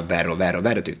blev bara värre och värre och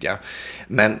värre, tyckte jag.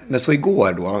 Men så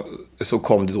igår då så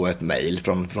kom det då ett mejl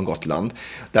från Gotland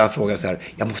där han frågade så här: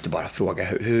 jag måste bara fråga,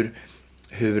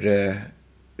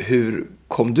 hur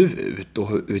kom du ut, och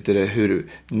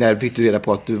när fick du reda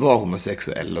på att du var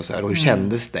homosexuell och så här, och hur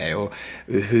kändes det, och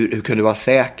hur kunde du vara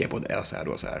säker på det och så här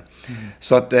då, så här.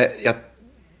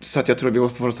 Så att jag tror vi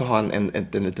får ha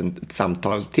ett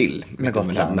samtal till med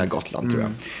Gotland tror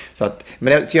jag. Så att,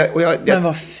 men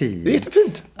vad fint. Det är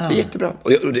jättefint. Ja. Det är jättebra.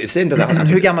 Och det säger inte att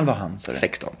hur gammal var han?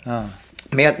 16. Ja.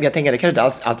 Men jag tänker att det kanske inte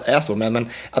alls är så, men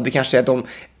att det kanske är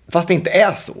fast det inte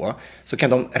är så kan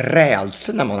de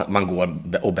rädslorna man går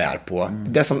och bär på,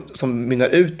 det som mynnar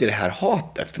ut i det här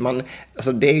hatet, för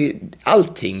alltså det är ju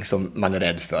allting som man är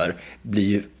rädd för blir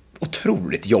ju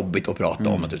otroligt jobbigt att prata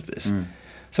om naturligtvis.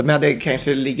 Så men det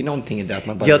kanske ligger någonting i det att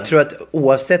man bara... Jag tror att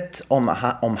oavsett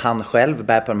om han själv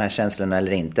bär på de här känslorna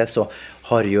eller inte, så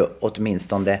har ju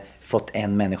åtminstone fått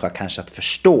en människa kanske att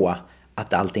förstå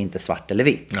att allt är inte svart eller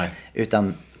vitt. Nej.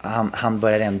 Utan han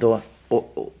börjar ändå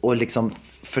och liksom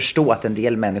förstå att en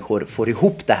del människor får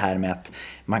ihop det här med att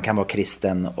man kan vara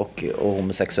kristen och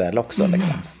homosexuell också.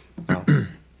 Liksom.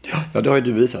 Ja, det har ju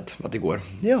du visat att det går.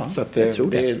 Ja, så att jag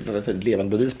tror det är ett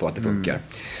levande bevis på att det funkar.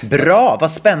 Bra,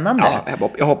 vad spännande. Ja,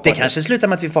 jag hoppas det kanske slutar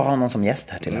med att vi får ha någon som gäst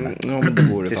här till och med. Ja, men det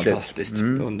vore fantastiskt.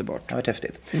 Underbart. Det var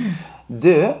häftigt.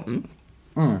 Du,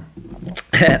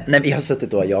 när vi har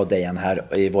suttit då, jag och Dejan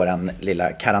här i våran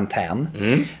lilla karantän,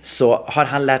 så har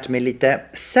han lärt mig lite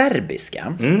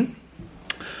serbiska.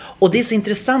 Och det är så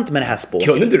intressant med det här språket.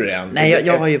 Kunde du det? Nej,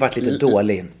 jag har ju varit lite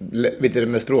dålig. Vet du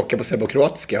med språket på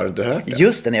serbokroatiska, har du inte hört det?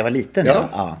 Just det, när jag var liten.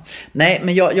 Ja. Nej,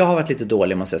 men jag har varit lite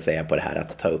dålig, måste jag säga, på det här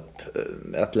att ta upp,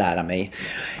 att lära mig.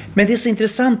 Men det är så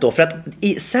intressant då, för att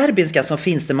i serbiska så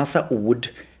finns det massa ord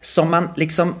som man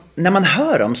liksom, när man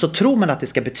hör dem så tror man att det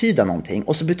ska betyda någonting,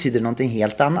 och så betyder det någonting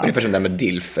helt annat. Ungefär som det med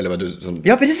dilf, eller vad du...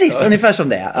 Ja, precis, ungefär som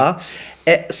det. Ja.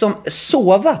 Som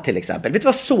sova till exempel. Vet du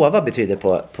vad sova betyder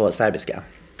på serbiska?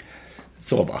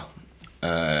 Sova.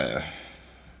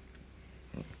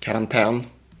 Karantän.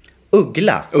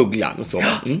 Uggla.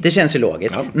 Sova. Det känns ju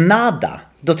logiskt. Ja. Nada.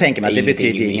 Då tänker man att det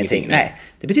betyder ingenting. Nej,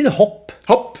 det betyder hopp.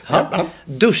 Ja.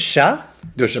 Duscha.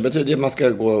 Duscha betyder att man ska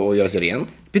gå och göra sig ren.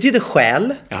 Betyder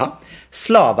själ. Jaha.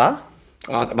 Slava.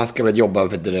 Ja, man ska väl jobba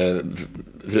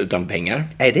utan pengar.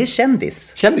 Nej, det är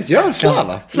kändis. Kändis, ja.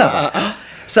 Slava. Ja.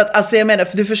 Så att, alltså jag menar,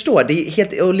 för du förstår, det är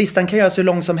helt, och listan kan göras hur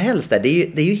lång som helst där.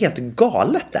 Det är ju helt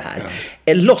galet det här.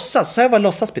 Ja. Låtsas, sa jag vad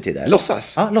låtsas betyder?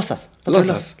 Låtsas? Ja, låtsas.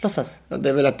 Låtsas. Ja, det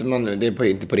är väl att det är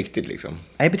inte på riktigt liksom.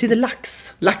 Nej, det betyder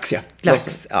lax. Lax, ja.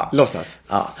 Lax, ja. Låtsas.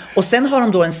 Ja. Och sen har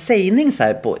de då en sägning så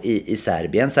här i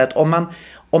Serbien, så att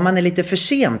om man är lite för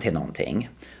sen till någonting,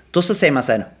 då så säger man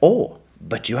så här: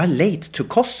 but you are late to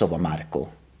Kosovo, Marco.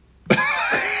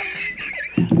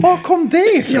 Var kom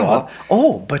det ifrån?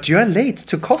 Ja. But you are late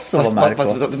to Kosovo, Marco.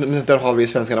 Fast där har vi i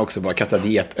svenskarna också bara kastat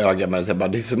getöga. Men så bara,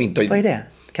 det är som inte... Vad är det?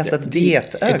 Kastat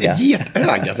getöga? Ett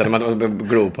getöga, så när man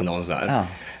glor på någon så här. Ja.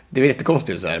 Det är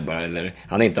jättekonstigt så här bara. Eller,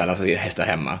 han är inte alla hästar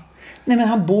hemma. Nej, men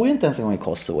han bor ju inte ens en gång i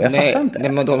Kosovo. Jag fattar inte.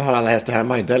 Nej, men de har alla hästar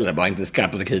hemma inte heller. Bara inte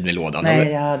skarpaste kniven i lådan. Nej,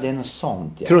 det är något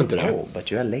sånt. Ja. Tror du inte det?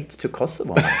 But you are late to Kosovo,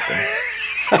 Marco.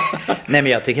 Nej,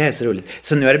 men jag tycker det är så roligt.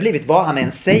 Så nu har det blivit vad han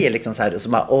än säger liksom så här, så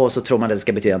bara, så tror man att det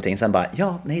ska betyda någonting. Sen bara,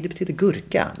 det betyder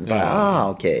gurka. Bara,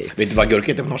 okej. Vet du vad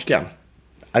gurka heter på norska?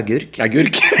 Agurk.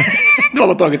 Då har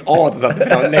man tagit A och satt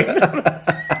fram längst.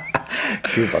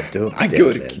 Gud vad dumt.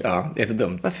 Agurk, ja, det är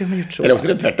jättedumt. Varför har man gjort så? Eller också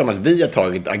är det tvärtom, att vi har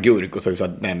tagit agurk och så att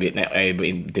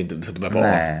inte så att det bara var.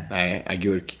 Nej,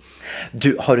 agurk.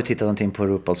 Har du tittat någonting på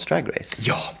RuPaul's Drag Race?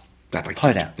 Ja.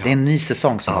 Har det? Det är en ny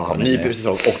säsong som har kommit. Ny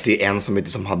säsong, och det är en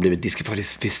som har blivit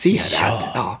diskvalificerad.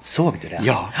 Ja. Såg du det?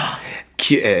 Ja.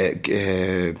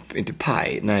 Inte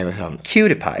Pie, nej vad fan.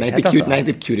 Cutie Pie. Nej,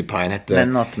 inte Cutie Pie, han hette...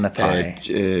 Men något med Pie.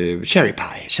 Cherry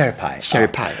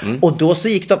Pie. Och då så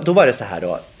då var det så här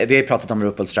då. Vi har ju pratat om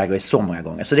RuPaul's Drag Race så många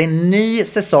gånger. Så det är en ny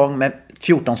säsong med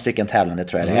 14 stycken tävlande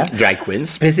tror jag det är. Drag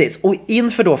queens. Precis, och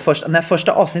inför då när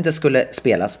första avsnittet skulle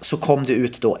spelas så kom det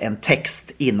ut då en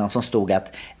text innan som stod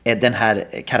att den här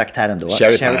karaktären då,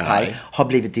 Cherry Pie, har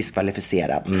blivit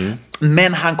diskvalificerad.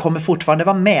 Men han kommer fortfarande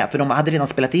vara med, för de hade redan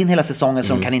spelat in hela säsongen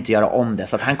så de kan inte göra om det.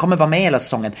 Så att han kommer vara med hela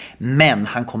säsongen, men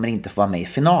han kommer inte få vara med i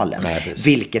finalen. Nej,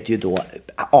 vilket ju då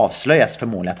avslöjas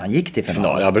förmodligen att han gick till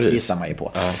finalen, gissar man ju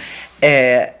på.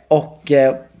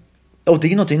 Och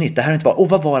det är något nytt, det här har inte varit. Och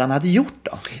vad var han hade gjort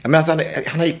då? Ja, men alltså,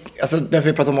 han har ju, alltså, därför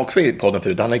vi pratade om också i podden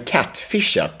förut, han har ju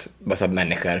catfishat massa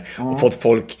människor och fått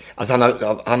folk, alltså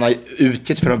han har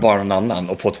utgett för att vara någon annan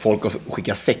och fått folk att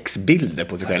skicka sexbilder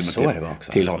på sig själva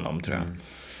till honom, tror jag.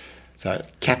 Så här,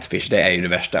 catfish, det är ju det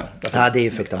värsta. Alltså, ja, det är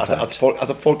ju fruktansvärt.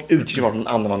 Alltså folk utger sig för någon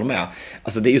annan än de är.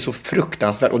 Alltså det är ju så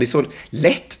fruktansvärt och det är så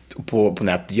lätt på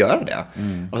nätet att göra det.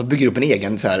 Alltså bygger upp en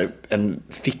egen så här, en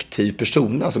fiktiv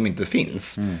persona som inte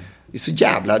finns. Det är så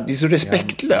jävla, det är så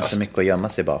respektlöst. Det är så mycket att gömma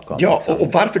sig bakom. Ja,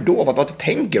 och varför då? Vad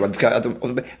tänker du? Och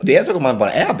det är en sak om man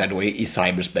bara är där då i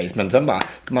cyberspace, men sen bara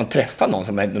ska man träffa någon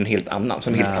som är en helt annan.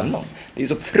 Det är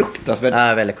så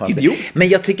fruktansvärt väldigt konstigt. idiot. Men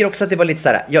jag tycker också att det var lite så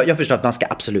här, jag förstår att man ska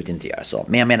absolut inte göra så.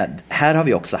 Men jag menar, här har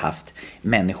vi också haft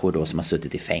människor då som har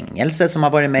suttit i fängelse som har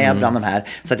varit med bland de här.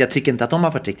 Så att jag tycker inte att de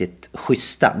har varit riktigt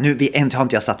schyssta. Nu har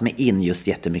inte jag satt mig in just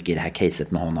jättemycket i det här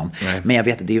caset med honom. Nej. Men jag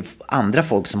vet att det är andra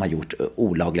folk som har gjort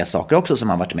olagliga saker också som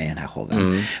har varit med i den här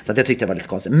showen. Så att jag tyckte det var lite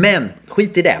konstigt. Men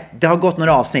skit i det. Det har gått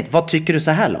några avsnitt. Vad tycker du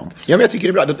så här långt? Ja, men jag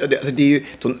tycker det är bra.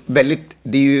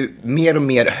 Det är ju mer och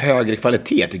mer högre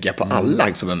kvalitet tycker jag på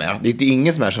alla som är med. Det är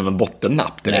ingen som är som en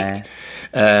bottennapp direkt.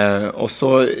 Och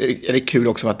så är det kul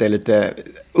också att det är lite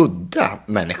udda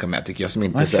människor med tycker jag som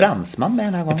inte. En fransman med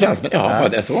den här gången. En fransman, ja.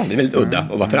 Det är så. Det är väldigt udda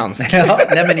att vara fransk. Ja,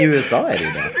 nej men i USA är det ju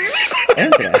det. Är det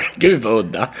inte det? Gud vad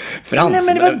udda. Fransman. Nej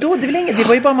men det var då, det är väl inget, det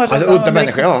var ju bara massa alltså udda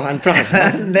människor, ja, en fransman.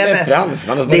 En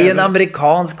fransman. Det är ju en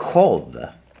amerikansk show.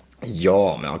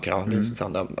 Ja, men okej, det är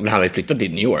sant. Men han har ju flyttat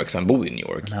till New York, så han bor i New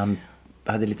York. Men han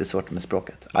hade lite svårt med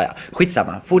språket. Ja.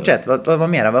 Skitsamma. Fortsätt. Vad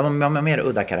mer? Vad var mer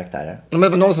udda karaktärer? Men det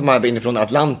var någon som var inifrån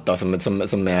Atlanta som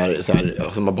är så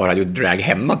här, som har bara gjort drag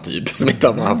hemma typ, som inte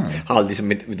har haft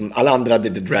liksom, alla andra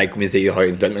drag comedies har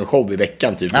ju en show i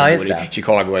veckan typ, ja, i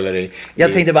Chicago eller i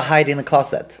jag tänkte bara Hide in the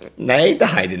Closet. Nej, inte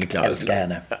Hide in the Closet. Älskar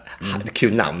henne.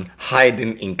 Kul namn. Hide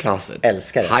in Closet.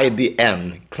 Älskar det. Hide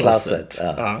in Closet.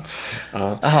 Ja.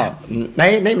 Ja.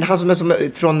 Nej, men han som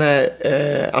är från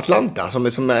Atlanta som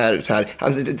är så här,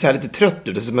 han ser lite trött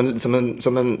ut,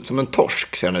 som en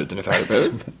torsk ser han ut ungefär.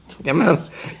 Ja men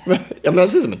han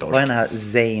ser som en torsk. Vad är den här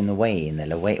Zane Wayne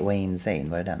eller Wayne Zane,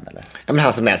 var det den eller? Ja men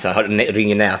han som är så här,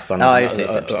 ringer näsan. Ja just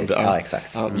det, precis. Ja, exakt.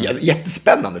 Ja,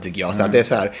 jättespännande tycker jag, så att det är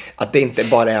så här att det inte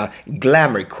bara är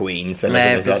glamour queens eller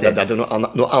nej, så, att det är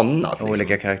något annat. Liksom.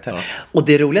 Olika karaktärer. Ja. Och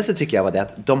det roligaste tycker jag var det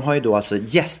att de har ju då alltså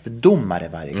gästdomare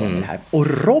varje gång i det här.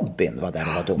 Och Robin var där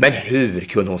och var domare. Men hur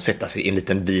kunde hon sätta sig i en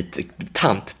liten vit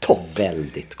tanttopp?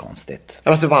 Väldigt konstigt.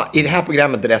 Alltså bara, i det här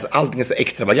programmet där det är så, allting är så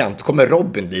extravagant, då kommer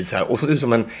Robin dit så här och så är det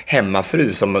som en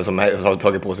hemmafru som har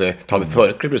tagit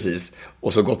förkläde precis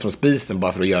och så gått från spisen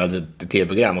bara för att göra det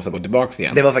tv-program och så gått tillbaka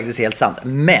igen. Det var faktiskt helt sant.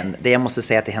 Men det jag måste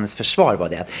säga till hennes försvar var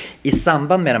det att i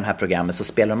samband med de här programmen så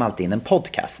spelar de alltid in en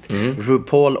podcast.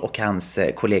 RuPaul och hans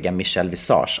kollega Michelle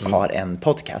Visage har en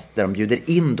podcast där de bjuder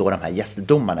in då de här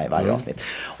gästdomarna i varje avsnitt.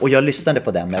 Och jag lyssnade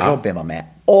på den när Robin var med.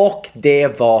 Och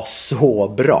det var så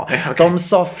bra. Okay. De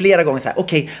sa flera gånger så här: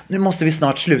 okej, nu måste vi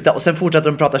snart sluta. Och sen fortsatte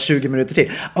de prata 20 minuter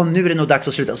till. Och nu är det nog dags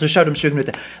att sluta. Och så körde de 20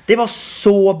 minuter. Det var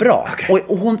så bra. Okay.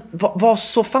 Och hon var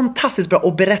så fantastiskt bra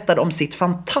och berättade om sitt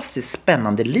fantastiskt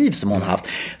spännande liv som hon haft.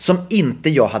 Som inte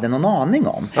jag hade någon aning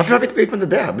om. Varför vet man det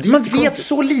där? Man vet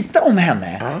så lite om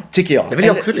henne, tycker jag. Det vill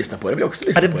jag också lyssna på.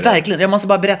 Verkligen. Jag måste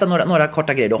bara berätta några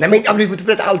korta grejer då. Nej, men du får inte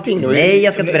berätta allting. Nej,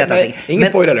 jag ska inte berätta allting. Ingen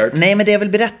spoiler alert. Nej, men det jag vill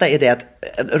berätta är det att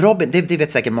Robin, det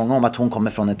vet säkert många om att hon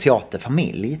kommer från en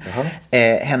teaterfamilj.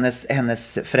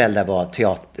 Hennes föräldrar var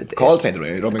Karlsson heter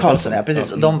du, Robin Karlsson, ja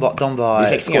precis. De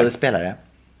var skådespelare.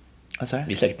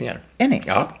 Vi är släktingar. Är ni?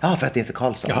 Ja, för att det heter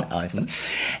Karlsson. Ja, just det.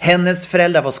 Hennes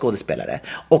föräldrar var skådespelare.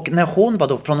 Och när hon var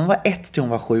då, från hon var 1 till hon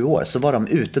var 7 år, så var de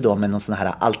ute då med någon sån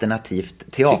här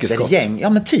alternativt teatergäng. Ja,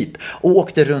 men typ. Och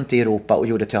åkte runt i Europa och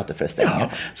gjorde teaterföreställningar.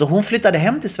 Ja. Så hon flyttade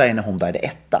hem till Sverige när hon började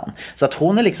 1:an. Så att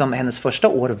hon är liksom, hennes första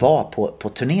år var på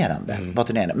turnerande.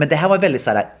 Men det här var väldigt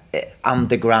så här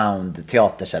underground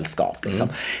teatersällskap liksom.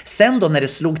 Sen då när det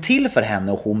slog till för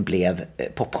henne och hon blev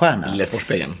popstjärna. Lilla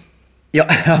Sportspegeln. Ja,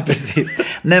 precis.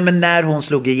 Nej, men när hon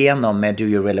slog igenom med Do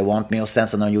You Really Want Me och sen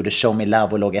så när hon gjorde Show Me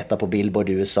Love och låg 1 på Billboard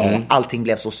i USA och allting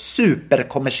blev så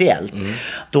superkommersiellt.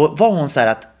 Då var hon så här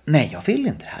att nej, jag vill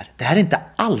inte det här. Det här är inte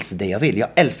alls det jag vill. Jag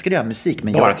älskar att göra musik.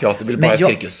 Men bara teater, vill bara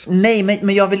cirkus. Nej,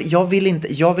 men jag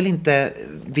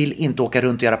vill inte åka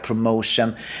runt och göra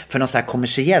promotion för något så här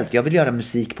kommersiellt. Jag vill göra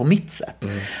musik på mitt sätt.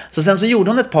 Så sen så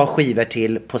gjorde hon ett par skivor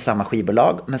till på samma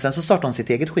skivbolag. Men sen så startade hon sitt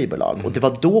eget skivbolag. Och det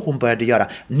var då hon började göra.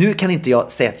 Nu kan inte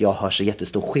jag säga att jag hör så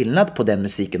jättestor skillnad på den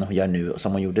musiken hon gör nu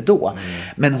som hon gjorde då.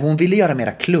 Men hon ville göra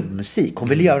mera klubbmusik. Hon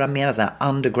ville göra mera så här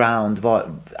underground,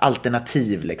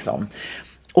 alternativ liksom.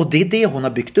 Och det är det hon har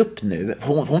byggt upp nu.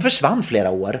 Hon försvann flera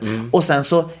år. Och sen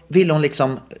så ville hon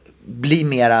liksom bli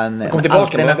mer en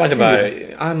alternativ.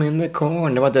 I'm in the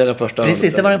corner. Det var det första.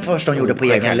 Precis, det var den första hon gjorde på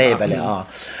egen label. Ja.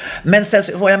 Men sen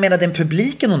så, jag menar, den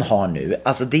publiken hon har nu,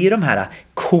 alltså det är ju de här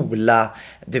coola,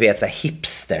 du vet, så här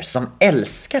hipsters som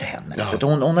älskar henne. Ja. Så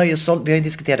hon har ju sålt, vi har ju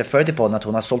diskuterat förut i podden att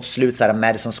hon har sålt slut så här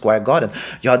Madison Square Garden.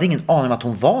 Jag hade ingen aning om att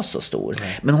hon var så stor.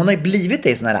 Men hon har ju blivit det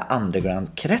i såna här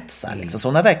underground-kretsar. Liksom. Så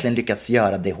hon har verkligen lyckats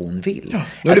göra det hon vill. Ja.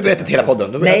 Nu har du berättat hela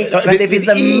podden. Nej, men det finns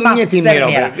en massor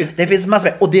mer. Det finns massor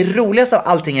mer. Och det roligaste av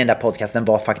allting i den där podcasten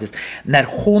var faktiskt när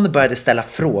hon började ställa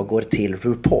frågor till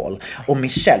RuPaul och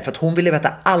Michelle. För att hon ville veta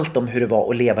allt om hur det var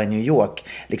att leva i New York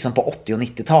liksom på 80- och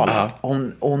 90-talet.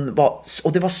 Hon var,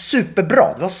 och det var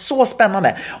superbra. Det var så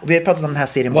spännande. Och vi har pratat om den här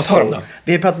serien. Vad sa hon då?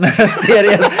 Vi har pratat om den här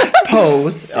serien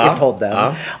Pose i podden.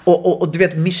 Ja. Och du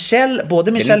vet,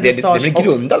 både Michelle Visage det är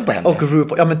grundad på henne. Och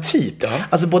RuPaul. Ja, men typ. Ja.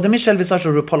 Alltså både Michelle Visage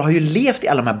och RuPaul har ju levt i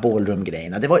alla de här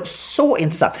ballroom-grejerna. Det var så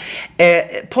intressant.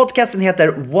 Podcasten heter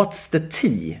What's the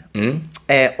Tea?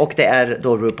 Och det är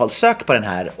då RuPaul. Sök på den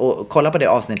här och kolla på det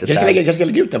avsnittet. Jag ska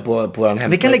lägga ut den på vår hemsida.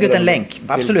 Vi kan lägga ut en länk.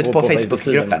 Absolut, på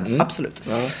Facebook-gruppen. Absolut.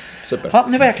 Ja. Super. Ja,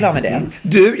 nu var jag klar med det.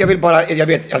 Du, jag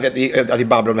vet att vi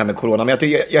babblar om det här med corona, men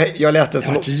jag läste det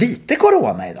har varit lite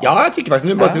corona idag. Ja, jag tycker faktiskt.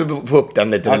 Nu måste vi få upp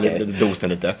den lite, dosen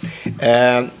lite.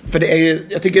 För det är ju,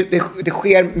 jag tycker det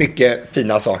sker mycket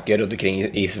fina saker runt omkring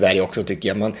i Sverige också, tycker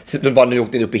jag. Bara när du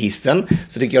åkte upp i hissen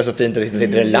så tycker jag så fint att det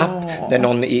sitter en lapp där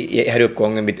någon här i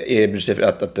uppgången bryr sig för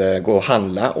att gå och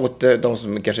handla åt de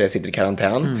som kanske sitter i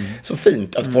karantän. Så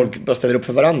fint att folk bara ställer upp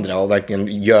för varandra och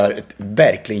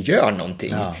verkligen gör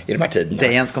någonting i de här tiderna.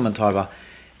 Dejans kommentar var: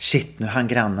 shit, nu hann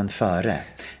grannen före.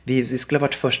 Vi skulle ha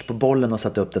varit först på bollen och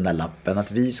satt upp den där lappen,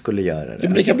 att vi skulle göra det.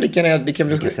 Vi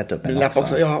kan sätta upp en lapp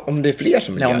också. Ja, om det är fler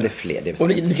som vill göra. Om det är fler. Det och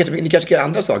ni kanske ska göra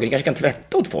andra saker. Ni kanske kan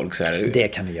tvätta åt folk så här. Det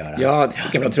kan vi göra. Ja,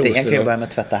 det kan man tro. Det kan ju börja med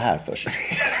att tvätta här först.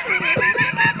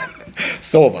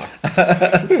 Sova.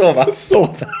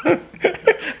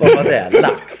 Vad var det?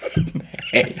 Lax?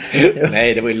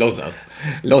 Nej, det var ju låtsas.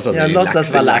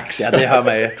 Låtsas var lax, ja, det hör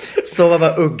man ju. Sova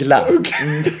var uggla.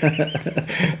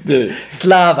 Du,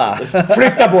 Slava.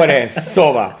 Flytta på dig,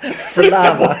 sova.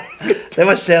 Slava. Det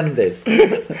var kändis.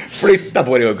 Flytta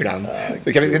på dig, ugglan.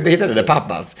 Du kan hitta det där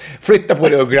pappas. Flytta på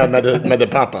dig, ugglan med det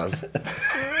pappas.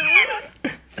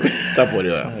 Flytta på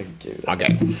dig.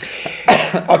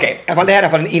 Okej. Det här är i alla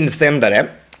fall en insändare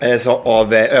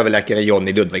av överläkare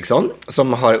Jonny Ludvigsson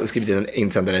som har skrivit en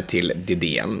insändare till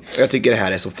DN. Jag tycker det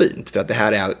här är så fint för att det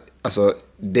här är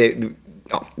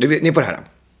ni får höra.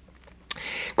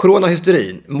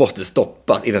 Coronahysterin måste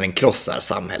stoppas innan den krossar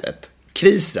samhället.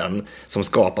 Krisen som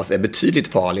skapas är betydligt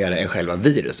farligare än själva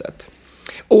viruset.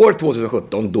 År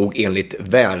 2017 dog enligt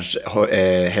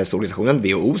Världshälsoorganisationen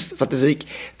WHO:s statistik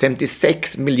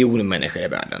 56 miljoner människor i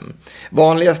världen.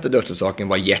 Vanligaste dödsorsaken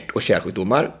var hjärt- och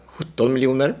kärlsjukdomar, 17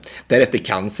 miljoner. Därefter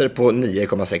cancer på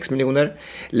 9,6 miljoner.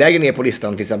 Lägre ner på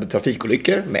listan finns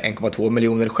trafikolyckor med 1,2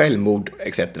 miljoner, självmord,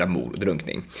 etc. mord och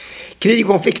drunkning. Krig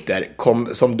och konflikter kom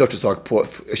som dödsorsak på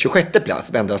 26:e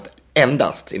plats med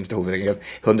endast 129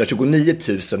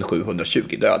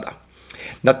 720 döda.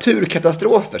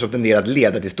 Naturkatastrofer som tenderar att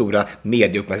leda till stora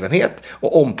medieuppmärksamhet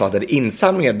och omfattade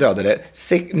insamlingar dödade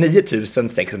 9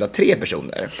 603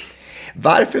 personer.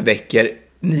 Varför väcker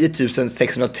 9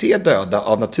 603 döda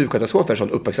av naturkatastrofer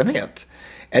som uppmärksamhet?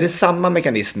 Är det samma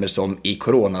mekanismer som i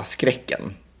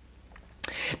coronaskräcken?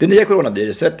 Det nya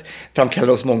coronaviruset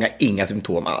framkallar hos många inga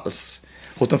symptom alls.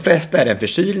 Hos de flesta är det en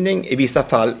förkylning, i vissa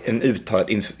fall en uttalad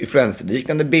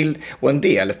influensaliknande bild och en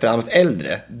del, främst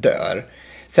äldre, dör.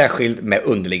 Särskilt med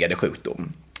underliggande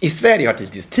sjukdom. I Sverige har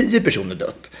hittills 10 personer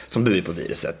dött som burit på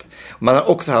viruset. Man har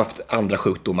också haft andra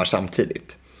sjukdomar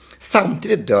samtidigt.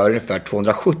 Samtidigt dör ungefär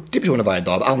 270 personer varje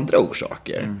dag av andra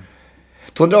orsaker.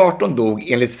 218 dog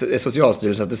enligt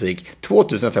Socialstyrelsens statistik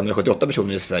 2578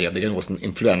 personer i Sverige av diagnosen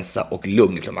influensa och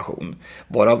lunginflammation.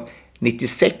 Varav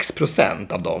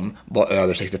 96% av dem var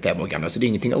över 65 år gamla. Så det är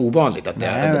ingenting ovanligt att det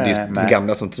är de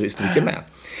gamla som stryker med.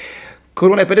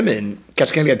 Coronaepidemin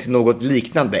kanske kan leda till något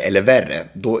liknande eller värre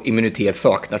då immunitet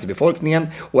saknas i befolkningen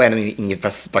och ännu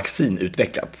inget vaccin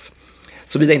utvecklats.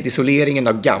 Såvida inte isoleringen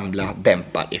av gamla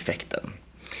dämpar effekten.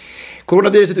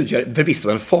 Coronaviruset utgör förvisso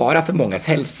en fara för mångas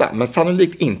hälsa, men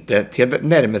sannolikt inte till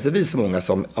närmelsevis så många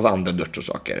som av andra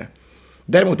dödsorsaker.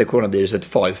 Däremot är coronaviruset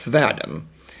farligt för världen.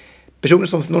 Personer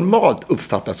som normalt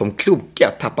uppfattas som kloka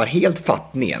tappar helt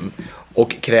fattningen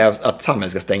och krävs att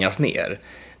samhället ska stängas ner.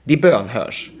 Det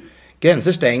bönhörs.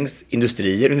 Gränser stängs,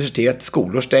 industrier, universitet,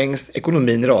 skolor stängs,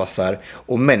 ekonomin rasar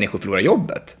och människor förlorar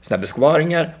jobbet, sina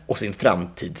besparingar och sin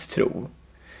framtidstro.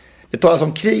 Det talas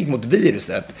om krig mot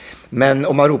viruset, men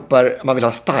om man ropar att man vill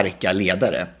ha starka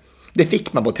ledare. Det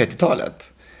fick man på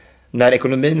 30-talet, när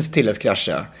ekonomin tilläts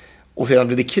krascha, och sedan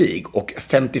blev det krig och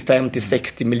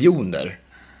 55-60 miljoner,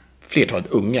 flertalet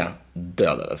unga,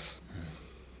 dödades.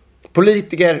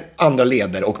 Politiker, andra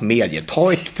ledare och medier,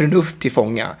 ta ett förnuft till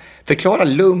fånga. Förklara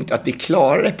lugnt att vi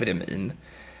klarar epidemin.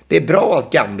 Det är bra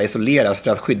att gamla isoleras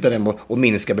för att skydda dem och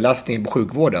minska belastningen på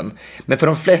sjukvården. Men för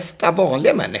de flesta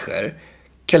vanliga människor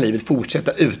kan livet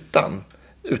fortsätta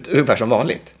ungefär som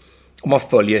vanligt. Om man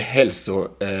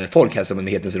följer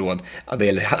Folkhälsomyndighetens råd att det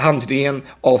gäller handhygien,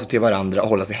 avstå till varandra och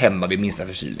hålla sig hemma vid minsta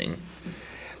förkylning.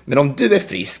 Men om du är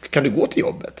frisk kan du gå till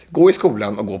jobbet, gå i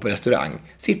skolan och gå på restaurang.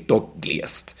 Sitt dock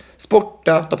glest.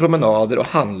 Sporta, ta promenader och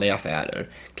handla i affärer.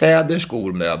 Kläder,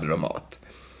 skor, möbler och mat.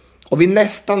 Och vi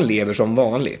nästan lever som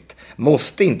vanligt.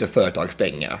 Måste inte företag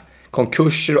stänga.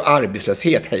 Konkurser och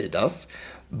arbetslöshet hejdas.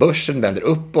 Börsen vänder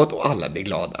uppåt och alla blir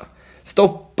glada.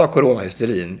 Stoppa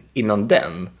coronahysterin innan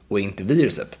den och inte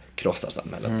viruset krossar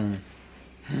samhället.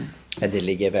 Ja, det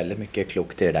ligger väldigt mycket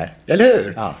klokt i det där. Eller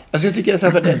hur? Ja. Alltså jag tycker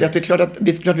det är klart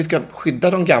att vi ska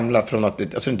skydda de gamla från att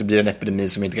det inte blir en epidemi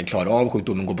som inte kan klara av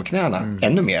sjukdomen går på knäna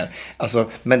ännu mer. Alltså,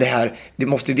 men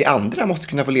vi andra måste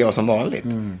kunna få leva som vanligt.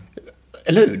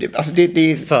 Eller hur?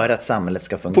 Det för att samhället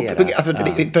ska fungera.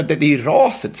 Det är ju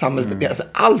raset, samhället, alltså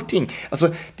allting.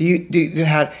 Alltså, det är ju den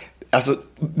här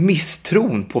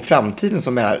misstron på framtiden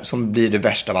som blir det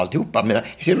värsta av alltihopa.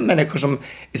 Jag ser människor som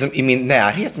i min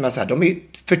närhet som är så här, de är ju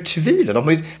förtvivlade, de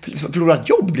har ju förlorat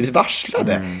jobb, blivit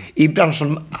varslade i branscher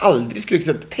som de aldrig skulle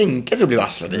kunna tänka sig att bli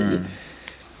varslade i.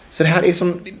 Så det här är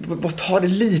som, bara ta det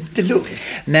lite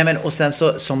lugnt. Nej, men och sen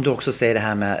så, som du också säger det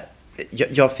här med,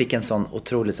 jag fick en sån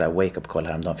otrolig så här wake-up call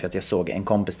häromdagen för att jag såg en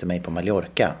kompis till mig på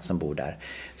Mallorca som bor där,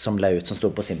 som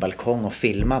stod på sin balkong och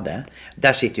filmade.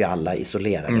 Där sitter ju alla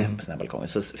isolerade på sina balkonger.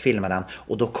 Så filmade han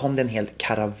och då kom det en hel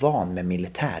karavan med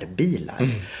militärbilar.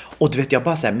 Och du vet, jag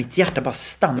bara så här, mitt hjärta bara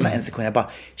stannade en sekund. Jag bara,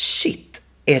 shit,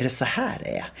 är det så här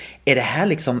det är? Är det här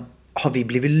liksom, har vi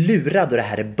blivit lurade och det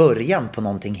här är början på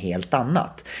någonting helt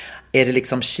annat? Är det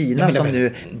liksom Kina som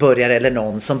nu börjar, eller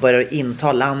någon som börjar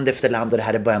inta land efter land och det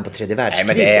här är början på tredje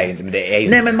världskriget? Nej, men det är inte. Men det är ju...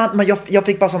 Nej, men jag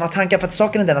fick bara sådana tankar för att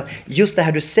saken är den att just det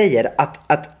här du säger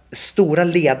att stora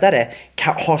ledare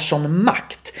har sån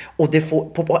makt och det får,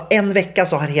 på en vecka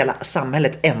så har hela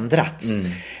samhället ändrats.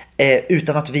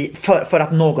 Utan att för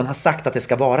att någon har sagt att det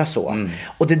ska vara så.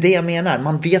 Och det är det jag menar.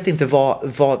 Man vet inte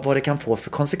vad det kan få för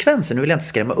konsekvenser. Nu vill jag inte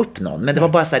skrämma upp någon. Men det var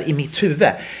bara så här i mitt huvud.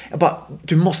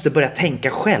 Du måste börja tänka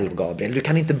själv, Gabriel. Du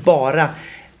kan inte bara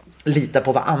lita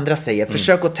på vad andra säger.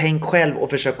 Försök att tänka själv och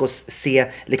försök att se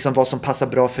liksom vad som passar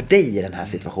bra för dig i den här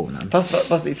situationen.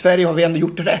 Fast i Sverige har vi ändå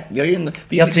gjort rätt.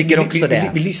 Jag tycker också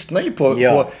det.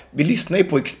 Vi lyssnar ju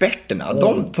på experterna.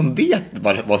 De som vet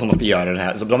vad som man ska göra det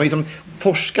här. Så de har liksom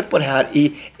forskat på det här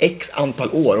i x antal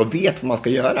år och vet vad man ska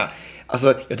göra.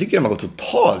 Alltså, jag tycker de har gått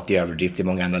totalt i överdrift i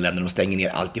många andra länder. De stänger ner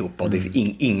alltihopa och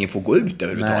ingen får gå ut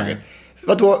överhuvudtaget.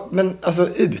 Vadå? Men alltså,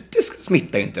 ute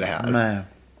smittar ju inte det här. Nej.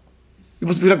 Vi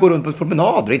måste kunna gå runt på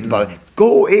promenader, inte bara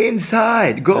go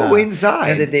inside. Ja,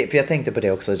 för jag tänkte på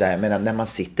det också, men när man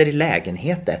sitter i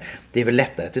lägenheter, det är väl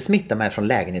lättare att det smittar med från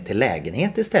lägenhet till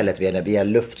lägenhet istället via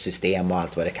luftsystem och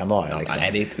allt vad det kan vara. Liksom.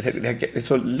 Nej, det är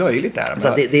så löjligt där.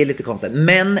 Så det är lite konstigt.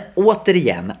 Men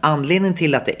återigen, anledningen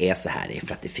till att det är så här är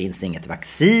för att det finns inget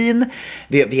vaccin.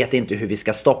 Vi vet inte hur vi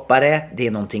ska stoppa det. Det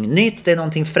är någonting nytt, det är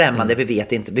någonting främmande. Vi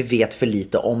vet inte, vi vet för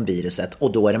lite om viruset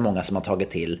och då är det många som har tagit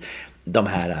till det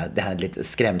här lite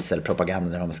skrämselpropagandan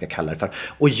eller vad man ska kalla det för.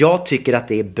 Och jag tycker att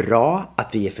det är bra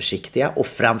att vi är försiktiga och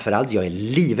framförallt, jag är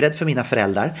livrädd för mina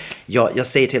föräldrar. Jag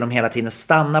säger till dem hela tiden,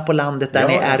 stanna på landet där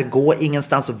ni är, gå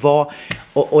ingenstans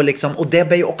och det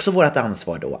är ju också vårt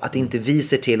ansvar då, att inte vi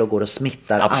ser till att gå och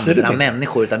smittar andra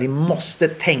människor, utan vi måste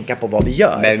tänka på vad vi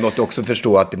gör. Men vi måste också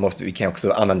förstå att vi kan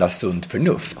också använda sunt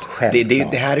förnuft.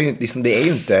 Det här är ju liksom, det är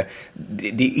ju inte,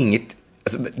 det är inget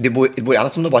Alltså, det vore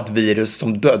annat som det var ett virus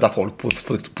som dödar folk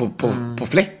på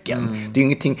fläcken. Det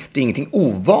är ingenting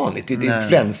ovanligt. Det är ett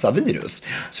influensavirus.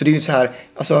 Så det är ju så här,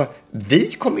 alltså,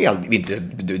 vi kommer ju aldrig inte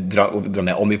dra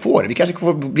med om vi får det. Vi kanske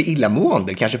får bli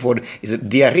illamående, kanske får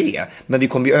diarré, men vi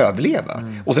kommer ju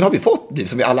överleva. Och sen har vi fått det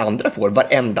som vi alla andra får.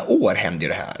 Varenda år händer ju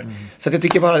det här. Så att jag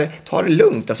tycker bara, ta det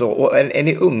lugnt. Alltså, och är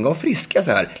ni unga och friska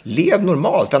så här, lev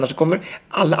normalt, för annars kommer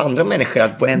alla andra människor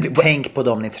att... Men tänk på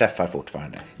dem ni träffar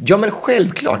fortfarande. Ja, men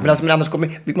självklart. Men annars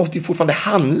vi måste ju fortfarande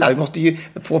handla. Vi måste ju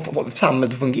få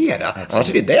samhället att fungera. Absolut. Annars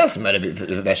är det som är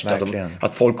det värsta.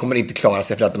 Att folk kommer inte klara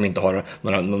sig för att de inte har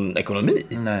någon ekonomi.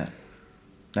 Nej,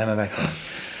 men verkligen.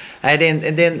 Nej,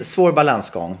 det är en svår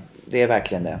balansgång. Det är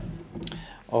verkligen det.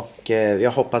 Och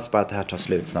jag hoppas bara att det här tar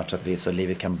slut snart så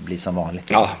livet kan bli som vanligt.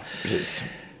 Ja, precis.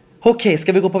 Okej,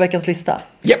 ska vi gå på veckans lista?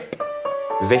 Japp.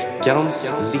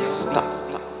 Veckans lista.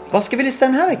 Vad ska vi lista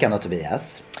den här veckan då,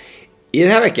 Tobias? I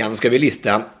den här veckan ska vi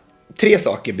lista 3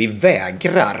 saker vi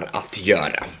vägrar att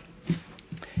göra.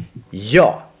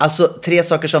 Ja, alltså 3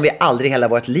 saker som vi aldrig i hela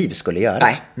vårt liv skulle göra.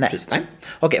 Nej.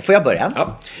 Okej, får jag börja?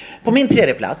 Ja. På min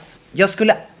 3:e plats, jag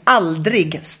skulle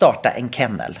aldrig starta en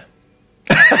kennel.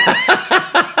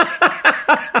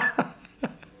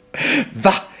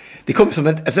 Va? Det kommer som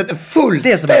en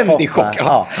fullständig chock.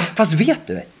 Ja. Fast vet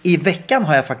du, i veckan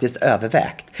har jag faktiskt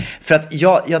övervägt. För att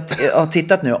jag har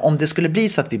tittat nu, om det skulle bli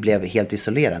så att vi blev helt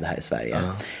isolerade här i Sverige.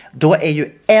 Då är ju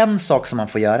en sak som man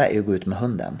får göra är att gå ut med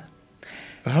hunden.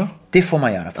 Det får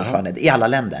man göra fortfarande i alla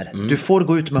länder. Du får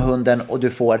gå ut med hunden och du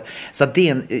får... Så det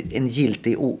är en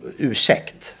giltig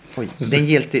ursäkt. Oj, det är en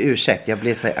giltig ursäkt. Jag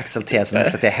blev så exalterad så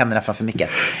nästan att jag händerna framför micken.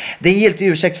 Det är en giltig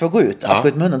ursäkt för att gå ut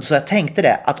med hunden. Så jag tänkte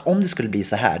det, att om det skulle bli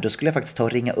så här, då skulle jag faktiskt ta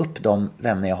och ringa upp de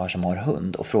vänner jag har som har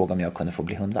hund och fråga om jag kunde få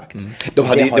bli hundvakt. De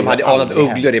hade anat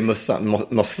ugglor i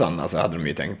mossan, alltså hade de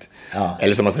ju tänkt.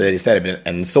 Eller som man säger i Serbien,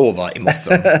 en sova i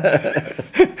mossan.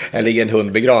 Här ligger en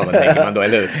hund begraven, tänker man då,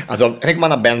 eller hur? Alltså, tänker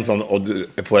man har Benson och du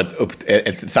får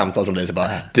ett samtal från dig så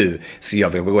bara, du, ska jag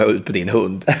vilja gå ut på din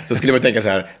hund? Så skulle man tänka så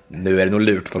här, nu är det nog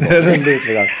lurt på gång.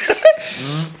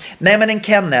 Nej, men en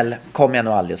kennel kommer jag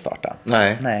nog aldrig att starta.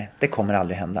 Nej, det kommer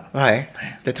aldrig hända. Nej,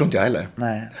 det tror inte jag heller.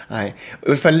 Nej.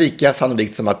 Ungefär lika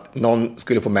sannolikt som att någon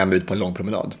skulle få med mig ut på en lång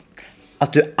promenad.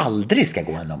 Att du aldrig ska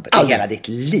gå en lång promenad i hela ditt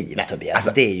liv, Tobias.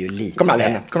 Alltså, det är ju lite... Kommer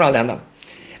aldrig hända.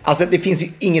 Alltså det finns ju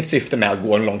inget syfte med att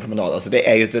gå en lång promenad. Alltså det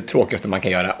är ju det tråkigaste man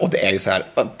kan göra. Och det är ju så här,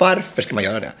 varför ska man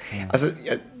göra det? Alltså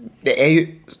det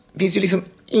finns ju liksom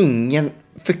ingen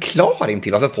förklaring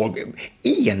till varför folk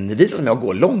envisas med att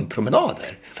gå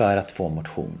långpromenader. För att få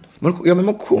motion. Ja, men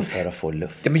motion. För att få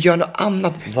luft. Ja, men gör något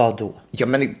annat. Vad då? Ja,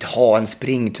 men ta en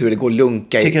springtur eller gå och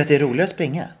lunka. Tycker du att det är roligare att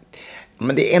springa?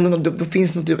 Men det är ändå, då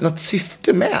finns något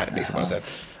syfte med det liksom, på något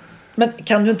sätt. Men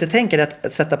kan du inte tänka dig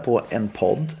att sätta på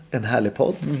en härlig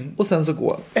podd och sen så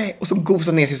gå? Och så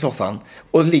gosa ner till soffan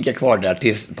och ligga kvar där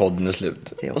tills podden är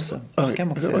slut. Det också. Så kan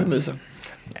man också göra.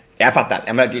 Jag fattar.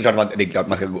 Det är klart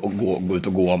man ska gå ut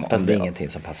och gå. Fast det är ingenting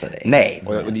som passar dig. Nej,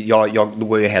 och då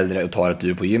går jag hellre och tar ett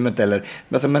tur på gymmet.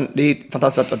 Men det är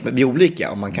fantastiskt att vi är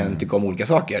olika och man kan tycka om olika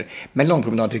saker. Men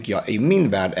långpromenad tycker jag, i min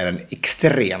värld är den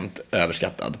extremt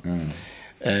överskattad.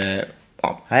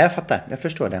 Ja, jag fattar. Jag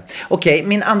förstår det. Okej,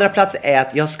 min andra plats är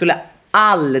att jag skulle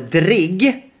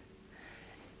aldrig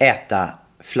äta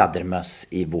fladdermöss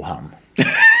i Wuhan.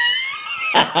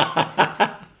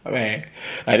 Nej,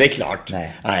 det är klart.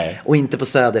 Nej. Och inte på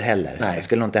Söder heller. Nej. Jag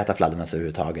skulle nog inte äta fladdermöss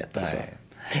överhuvudtaget. Alltså.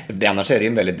 Annars är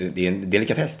det en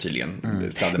delikatess tydligen.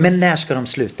 Men när ska de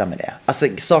sluta med det? Alltså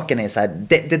saken är så här,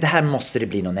 det här måste det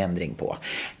bli någon ändring på.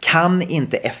 Kan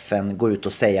inte FN gå ut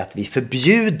och säga att vi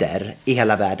förbjuder i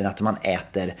hela världen att man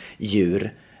äter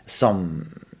djur som...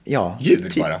 Ja,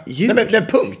 djur bara. Djur. Nej, men det är en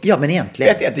punkt. Ja, men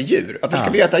egentligen. Vi äter djur. Varför ska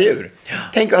vi äta djur?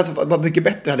 Tänk alltså, vad mycket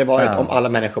bättre hade det varit om alla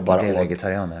människor bara åt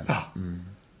vegetarianer.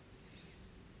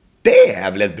 Det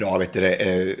är väl ett bra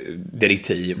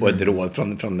direktiv och ett råd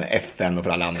från FN och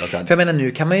från alla andra. För jag menar,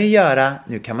 nu kan man ju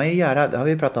göra, det har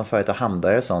vi pratat om förut, och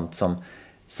hamburgare och sånt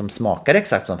som smakar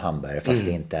exakt som hamburgare fast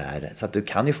det inte är. Så att du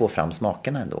kan ju få fram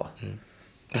smakerna ändå.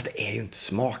 Fast det är ju inte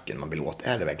smaken man vill åt,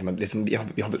 är det verkligen?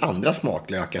 Vi har väl andra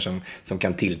smaklökar som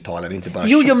kan tilltala, men inte bara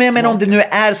Jo, men om det nu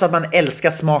är så att man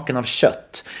älskar smaken av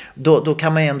kött, då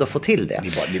kan man ju ändå få till det.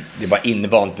 Det är bara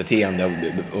invant beteende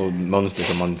och mönster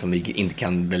som vi inte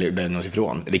kan vänja oss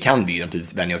ifrån. Det kan vi ju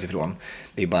naturligtvis vänja oss ifrån.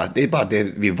 Det är bara det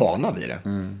vi är vana vid det.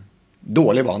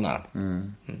 Dålig vana.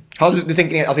 Du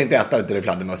tänker alltså inte äta ute i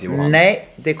fladdermöss i Wuhan? Nej,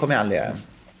 det kommer jag aldrig göra.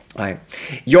 Nej.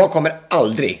 Jag kommer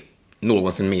aldrig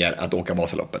någonsin mer att åka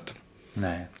Vasaloppet.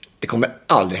 Nej. Det kommer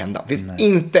aldrig hända. Det finns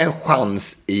inte en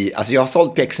chans i... Alltså jag har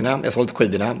sålt pjäxorna, jag har sålt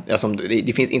skidorna.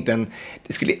 Det finns inte en...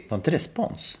 Var inte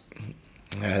respons?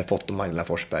 Jag hade fått dem, Magdalena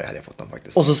Forsberg hade jag fått dem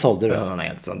faktiskt. Och så sålde du? Ja,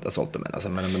 nej, jag har sålt dem alltså,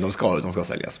 men de ska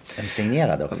säljas. De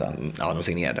signerade också? Ja, de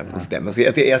signerade. Ja. Men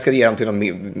jag ska ge dem till någon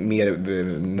mer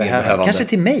behövande. Kanske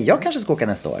till mig, jag kanske ska åka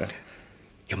nästa år.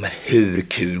 Ja, men hur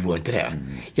kul vore inte det?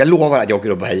 Jag lovar att jag åker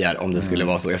upp och hejar om det skulle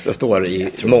vara så. Jag står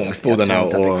i Mångsbodarna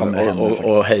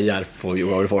och hejar på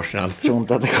Johan Forsen. Jag tror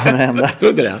inte att det kommer hända. Tror du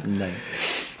inte det? Nej.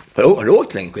 Har du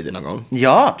åkt längdskidor någon gång?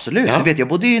 Ja, absolut. Ja. Du vet, jag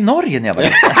bodde ju i Norge när jag var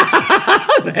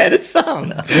liten. Är det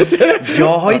sant?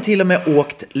 Jag har ju till och med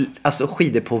åkt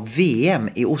skidor på VM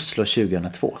i Oslo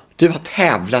 2002. Du har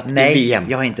tävlat i VM?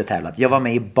 Nej, jag har inte tävlat. Jag var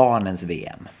med i barnens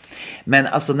VM. Men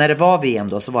alltså när det var VM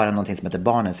då så var det någonting som heter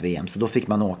barnens VM. Så då fick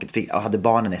man åka, hade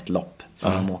barnen ett lopp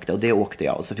som de åkte. Och det åkte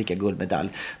jag och så fick jag guldmedalj.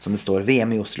 Som det står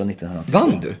VM i Oslo 1982.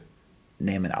 Vann du?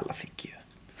 Nej, men alla fick ju.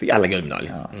 Fick alla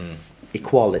guldmedalj? Ja.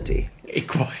 Equality.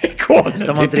 Equality.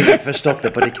 De har inte riktigt förstått det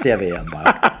på riktiga VM bara.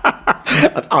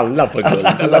 Att alla får guld.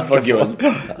 Alla får guld.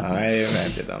 Nej, jag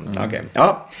vet inte. Okej.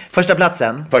 Ja. Första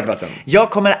platsen. Jag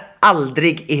kommer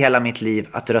aldrig i hela mitt liv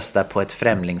att rösta på ett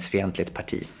främlingsfientligt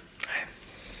parti.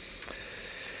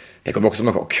 Det kommer också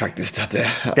med chock faktiskt. Att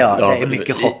det är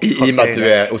mycket chock. I och med att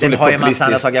du är sen har jag en massa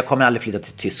andra saker. Jag kommer aldrig flytta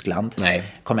till Tyskland. Nej.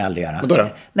 Kommer jag aldrig göra. Vadå då?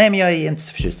 Nej, men jag är inte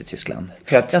så förtjust i Tyskland.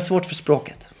 Jag har svårt för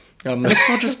språket. Ja, men... Det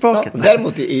är svårt för språket. Ja,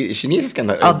 däremot i kinesiskan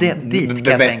dit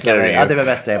kan jag tänka mig. Ja, det var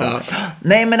bäst det var.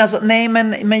 Nej,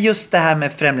 men just det här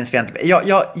med främlingsfientlighet.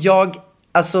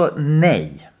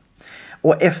 Nej.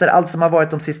 Och efter allt som har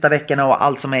varit de sista veckorna och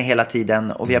allt som är hela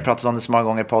tiden, och vi har pratat om det så många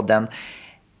gånger i podden,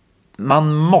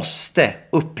 man måste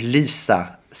upplysa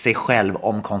sig själv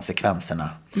om konsekvenserna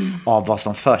av vad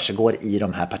som försiggår i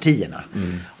de här partierna.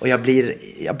 Och jag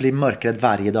blir mörkrädd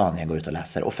varje dag när jag går ut och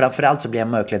läser. Och framförallt så blir jag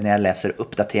mörkrädd när jag läser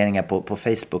uppdateringar på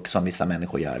Facebook som vissa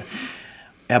människor gör.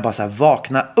 Jag bara så här,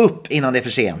 vakna upp innan det är för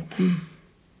sent.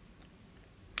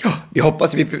 Ja, vi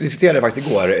hoppas, vi diskuterade faktiskt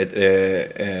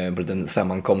igår på den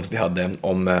sammankomst vi hade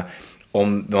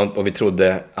om vi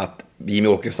trodde att Jimmy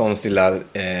Åkessons lilla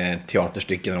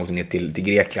teaterstycke när han åkte ner till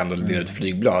Grekland och delade ut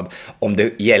flygblad, om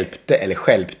det hjälpte eller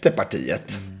stjälpte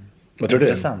partiet. Vad tror du?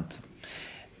 Intressant.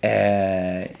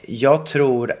 Jag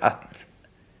tror att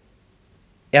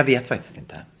jag vet faktiskt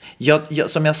inte.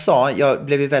 Som jag sa, jag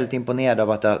blev ju väldigt imponerad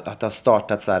av att det har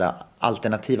startat så här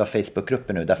alternativa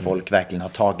Facebookgrupper nu där folk verkligen har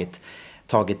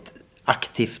tagit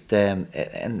aktivt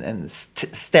en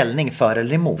ställning för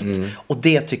eller emot. Och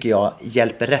det tycker jag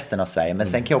hjälper resten av Sverige. Men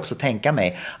sen kan jag också tänka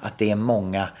mig att det är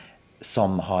många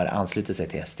som har anslutit sig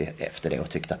till SD efter det och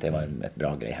tyckt att det var ett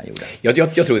bra grej han gjorde.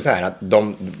 Jag tror så här att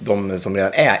de som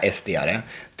redan är SD-are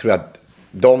tror att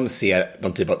de ser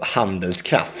någon typ av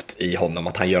handelskraft i honom,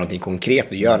 att han gör någonting konkret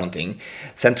och gör någonting.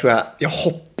 Sen tror jag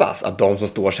hoppas att de som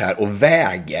står så här och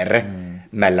väger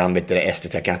mellan SD,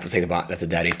 jag kan få säga bara att det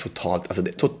där är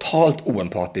totalt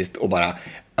oempatiskt och bara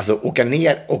åka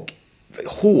ner och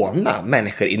håna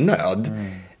människor i nöd.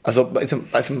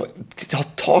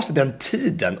 Ta sig den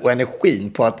tiden och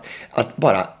energin på att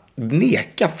bara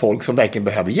neka folk som verkligen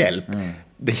behöver hjälp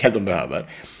den hjälp de behöver.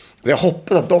 Så jag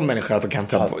hoppas att de människorna kan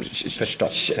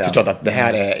förstått att det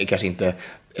här är kanske inte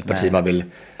ett parti man vill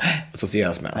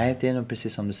associeras med. Nej, det är nog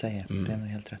precis som du säger. Det är nog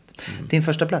helt rätt. Din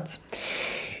första plats?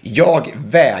 Jag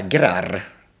vägrar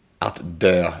att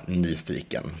dö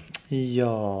nyfiken.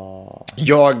 Ja.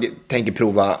 Jag tänker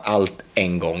prova allt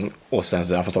en gång och sen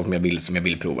så jag får saker som jag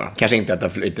vill prova. Kanske inte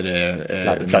att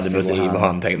fladdermöss i vad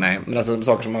han tänkt, nej, men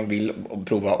saker som man vill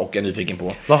prova och är nyfiken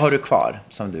på. Vad har du kvar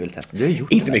som du vill testa? Du har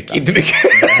gjort inte mycket.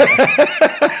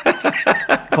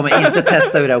 Kommer inte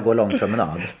testa hur det är att gå lång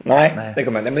promenad. Nej. Det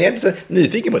kommer jag. Men jag är inte så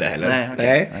nyfiken på det heller.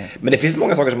 Nej. Men det finns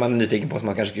många saker som man är nyfiken på som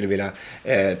man kanske skulle vilja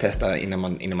testa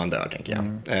innan man dör, tänker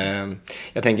jag.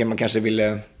 Jag tänker man kanske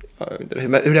vill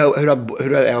hur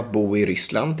det är att bo i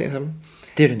Ryssland till exempel.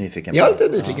 Det är du nyfiken på? Jag är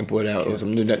lite nyfiken på det. Och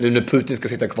nu när Putin ska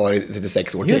sitta kvar i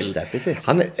 36 år till. Just det, precis.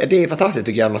 Det är fantastiskt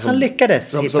tycker jag. Han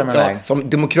lyckades hitta någon väg. Som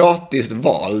demokratiskt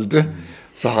vald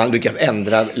så har han lyckats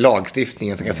ändra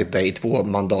lagstiftningen som kan sitta i 2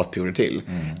 mandatperioder till.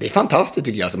 Det är fantastiskt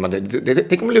tycker jag.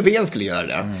 Tänk om Löfven skulle göra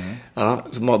det. Ja,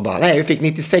 så man bara, vi fick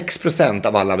 96%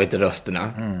 av alla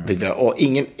rösterna. Och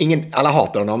alla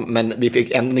hatar honom, men vi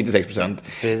fick 96%.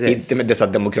 Inte med dessa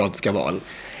demokratiska val.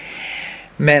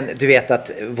 Men du vet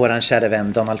att våran kära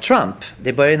vän Donald Trump,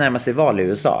 det börjar ju närma sig val i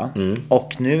USA.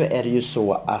 Och nu är det ju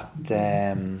så att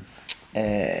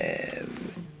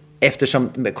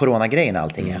eftersom coronagrejen och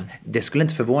allting är, det skulle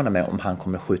inte förvåna mig om han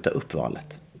kommer skjuta upp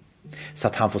valet. Så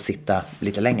att han får sitta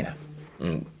lite längre.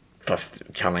 Fast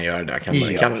kan han göra det?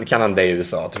 Kan han det i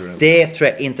USA, tror du? Det tror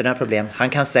jag inte är några problem. Han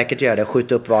kan säkert göra det.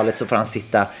 Skjuta upp valet så får han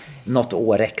sitta något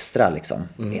år extra liksom,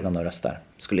 innan de röstar.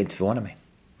 Skulle inte förvåna mig.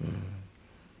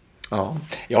 Ja,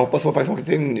 jag hoppas faktiskt åka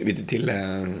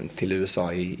till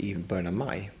USA i början av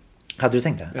maj. Hade du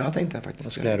tänkt det? Jag har tänkt det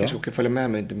faktiskt. Jag kanske åker följa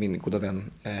med mig till min goda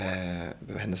vän.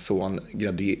 Hennes son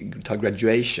tar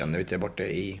graduation ute borta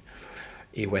i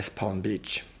West Palm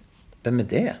Beach. Vem är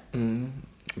det?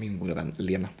 Min goda vän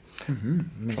Lena.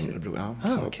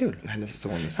 Kul. Hennes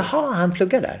son. Jaha, han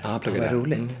pluggar där. Ja, han pluggar där. där.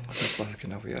 Roligt.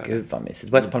 Få göra Gud vad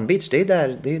mysigt. West Palm Beach, det är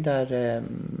där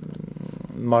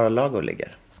Mar-a-Lago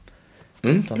ligger.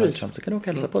 Donald Trump, du kan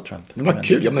åka hälsa på Trump. Det var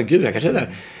kul, ja men gud, jag kanske är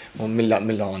där. Och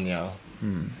Melania.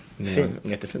 Fint.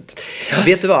 Jättefint.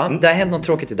 Vet du vad? Det har hänt något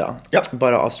tråkigt idag. Ja.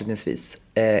 Bara avslutningsvis.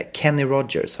 Kenny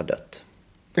Rogers har dött.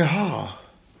 Jaha.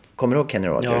 Kommer du ihåg Kenny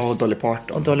Rogers? Ja, och Dolly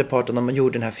Parton. Och Dolly Parton, de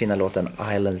gjorde den här fina låten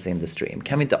Islands in the Stream.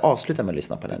 Kan vi inte avsluta med att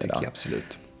lyssna på den idag?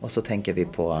 Absolut. Och så tänker vi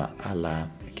på alla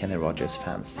Kenny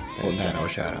Rogers-fans. Och nära och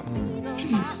kära.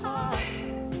 Precis.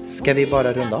 Ska vi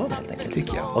bara runda av helt enkelt?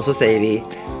 Tycker jag. Och så säger vi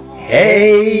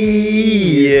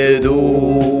hej då!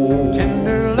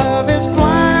 Tender love is blind.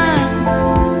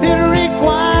 It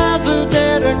requires a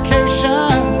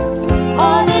dedication.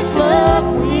 All this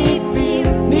love we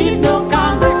feel needs no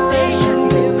conversation.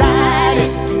 We ride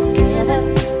it together,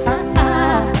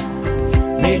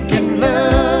 making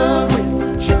love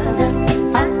with each other.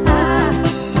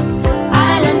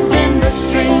 Islands in the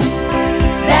stream,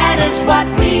 that is what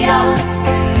we are.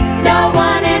 No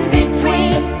one in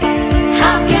between.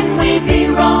 How can we be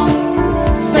wrong?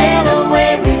 Sail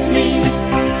away with me.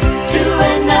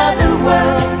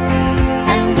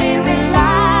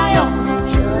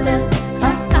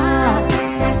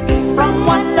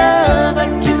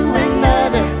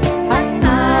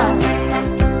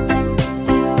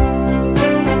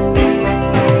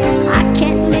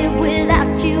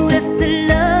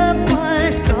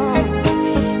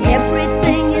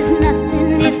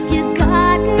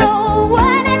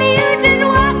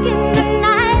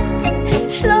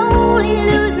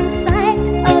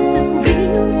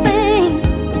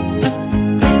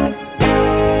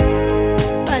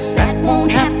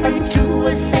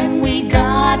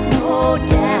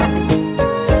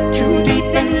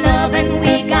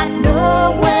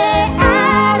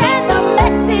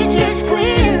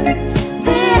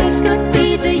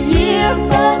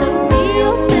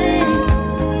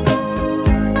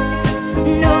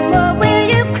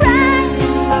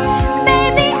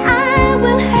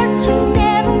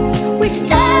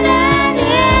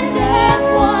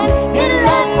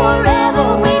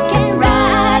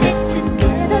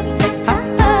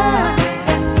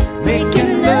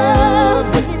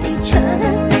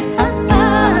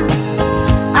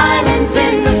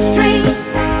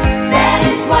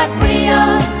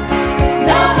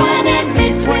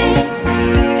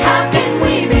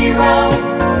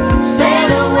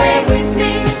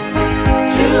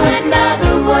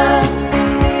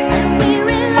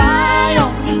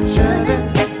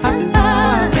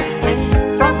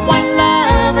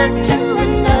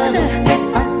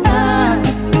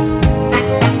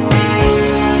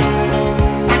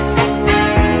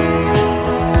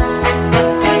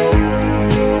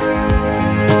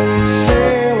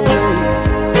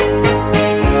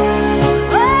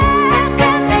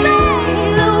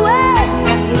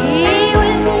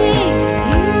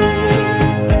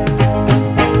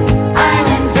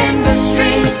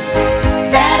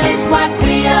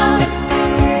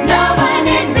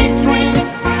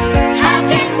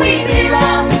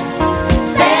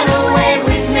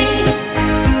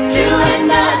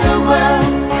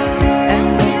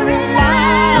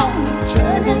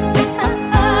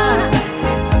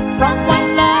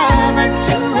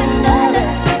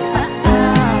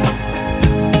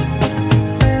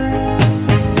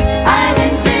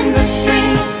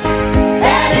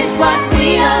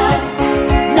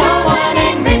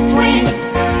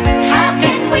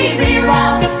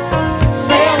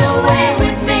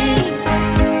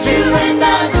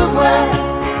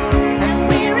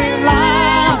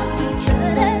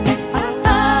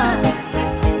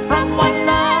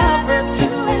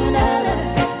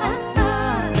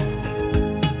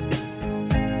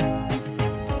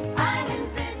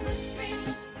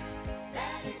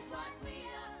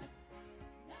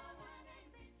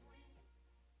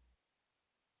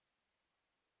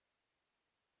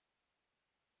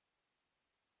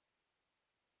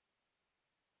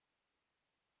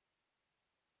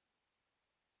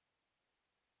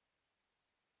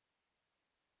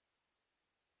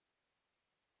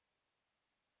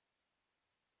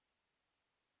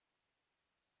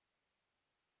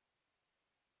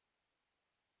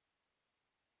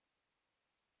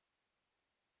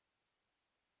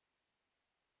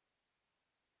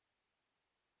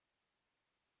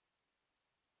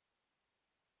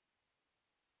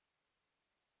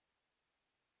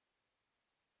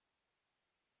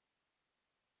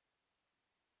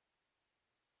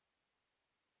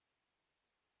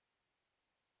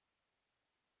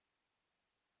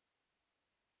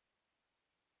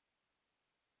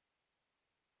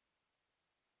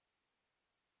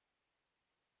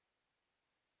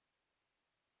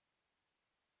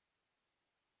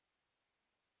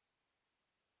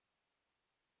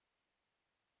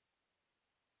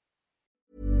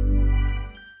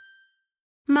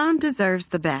 Mom deserves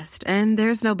the best, and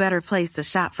there's no better place to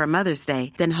shop for Mother's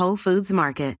Day than Whole Foods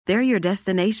Market. They're your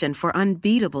destination for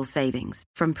unbeatable savings,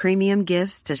 from premium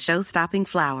gifts to show-stopping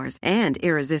flowers and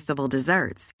irresistible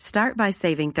desserts. Start by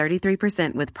saving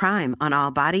 33% with Prime on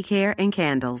all body care and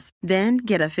candles. Then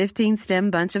get a 15-stem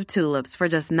bunch of tulips for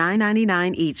just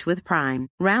 $9.99 each with Prime.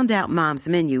 Round out Mom's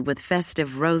menu with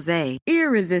festive rosé,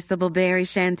 irresistible berry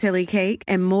chantilly cake,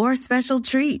 and more special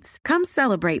treats. Come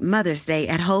celebrate Mother's Day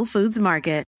at Whole Foods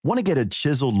Market. Want to get a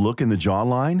chiseled look in the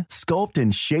jawline? Sculpt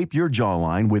and shape your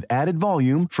jawline with added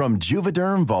volume from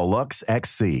Juvederm Volux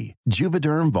XC.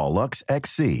 Juvederm Volux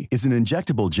XC is an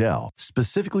injectable gel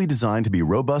specifically designed to be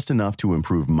robust enough to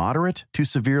improve moderate to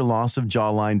severe loss of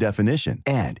jawline definition.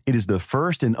 And it is the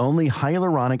first and only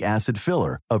hyaluronic acid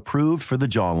filler approved for the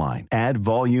jawline. Add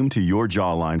volume to your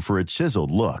jawline for a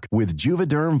chiseled look with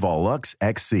Juvederm Volux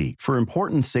XC. For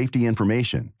important safety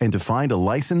information and to find a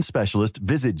licensed specialist,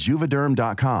 visit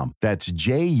Juvederm.com. That's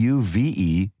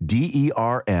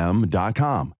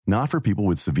Juvederm.com. Not for people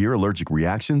with severe allergic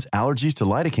reactions, allergies to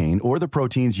lidocaine, or the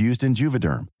proteins used in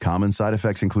Juvederm. Common side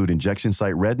effects include injection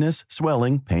site redness,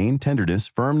 swelling, pain, tenderness,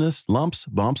 firmness, lumps,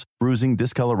 bumps, bruising,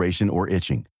 discoloration, or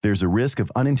itching. There's a risk of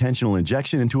unintentional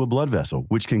injection into a blood vessel,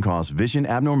 which can cause vision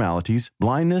abnormalities,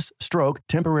 blindness, stroke,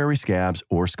 temporary scabs,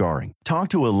 or scarring. Talk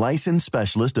to a licensed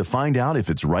specialist to find out if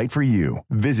it's right for you.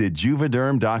 Visit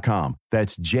Juvederm.com.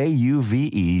 That's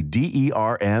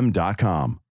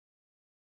Juvederm.com.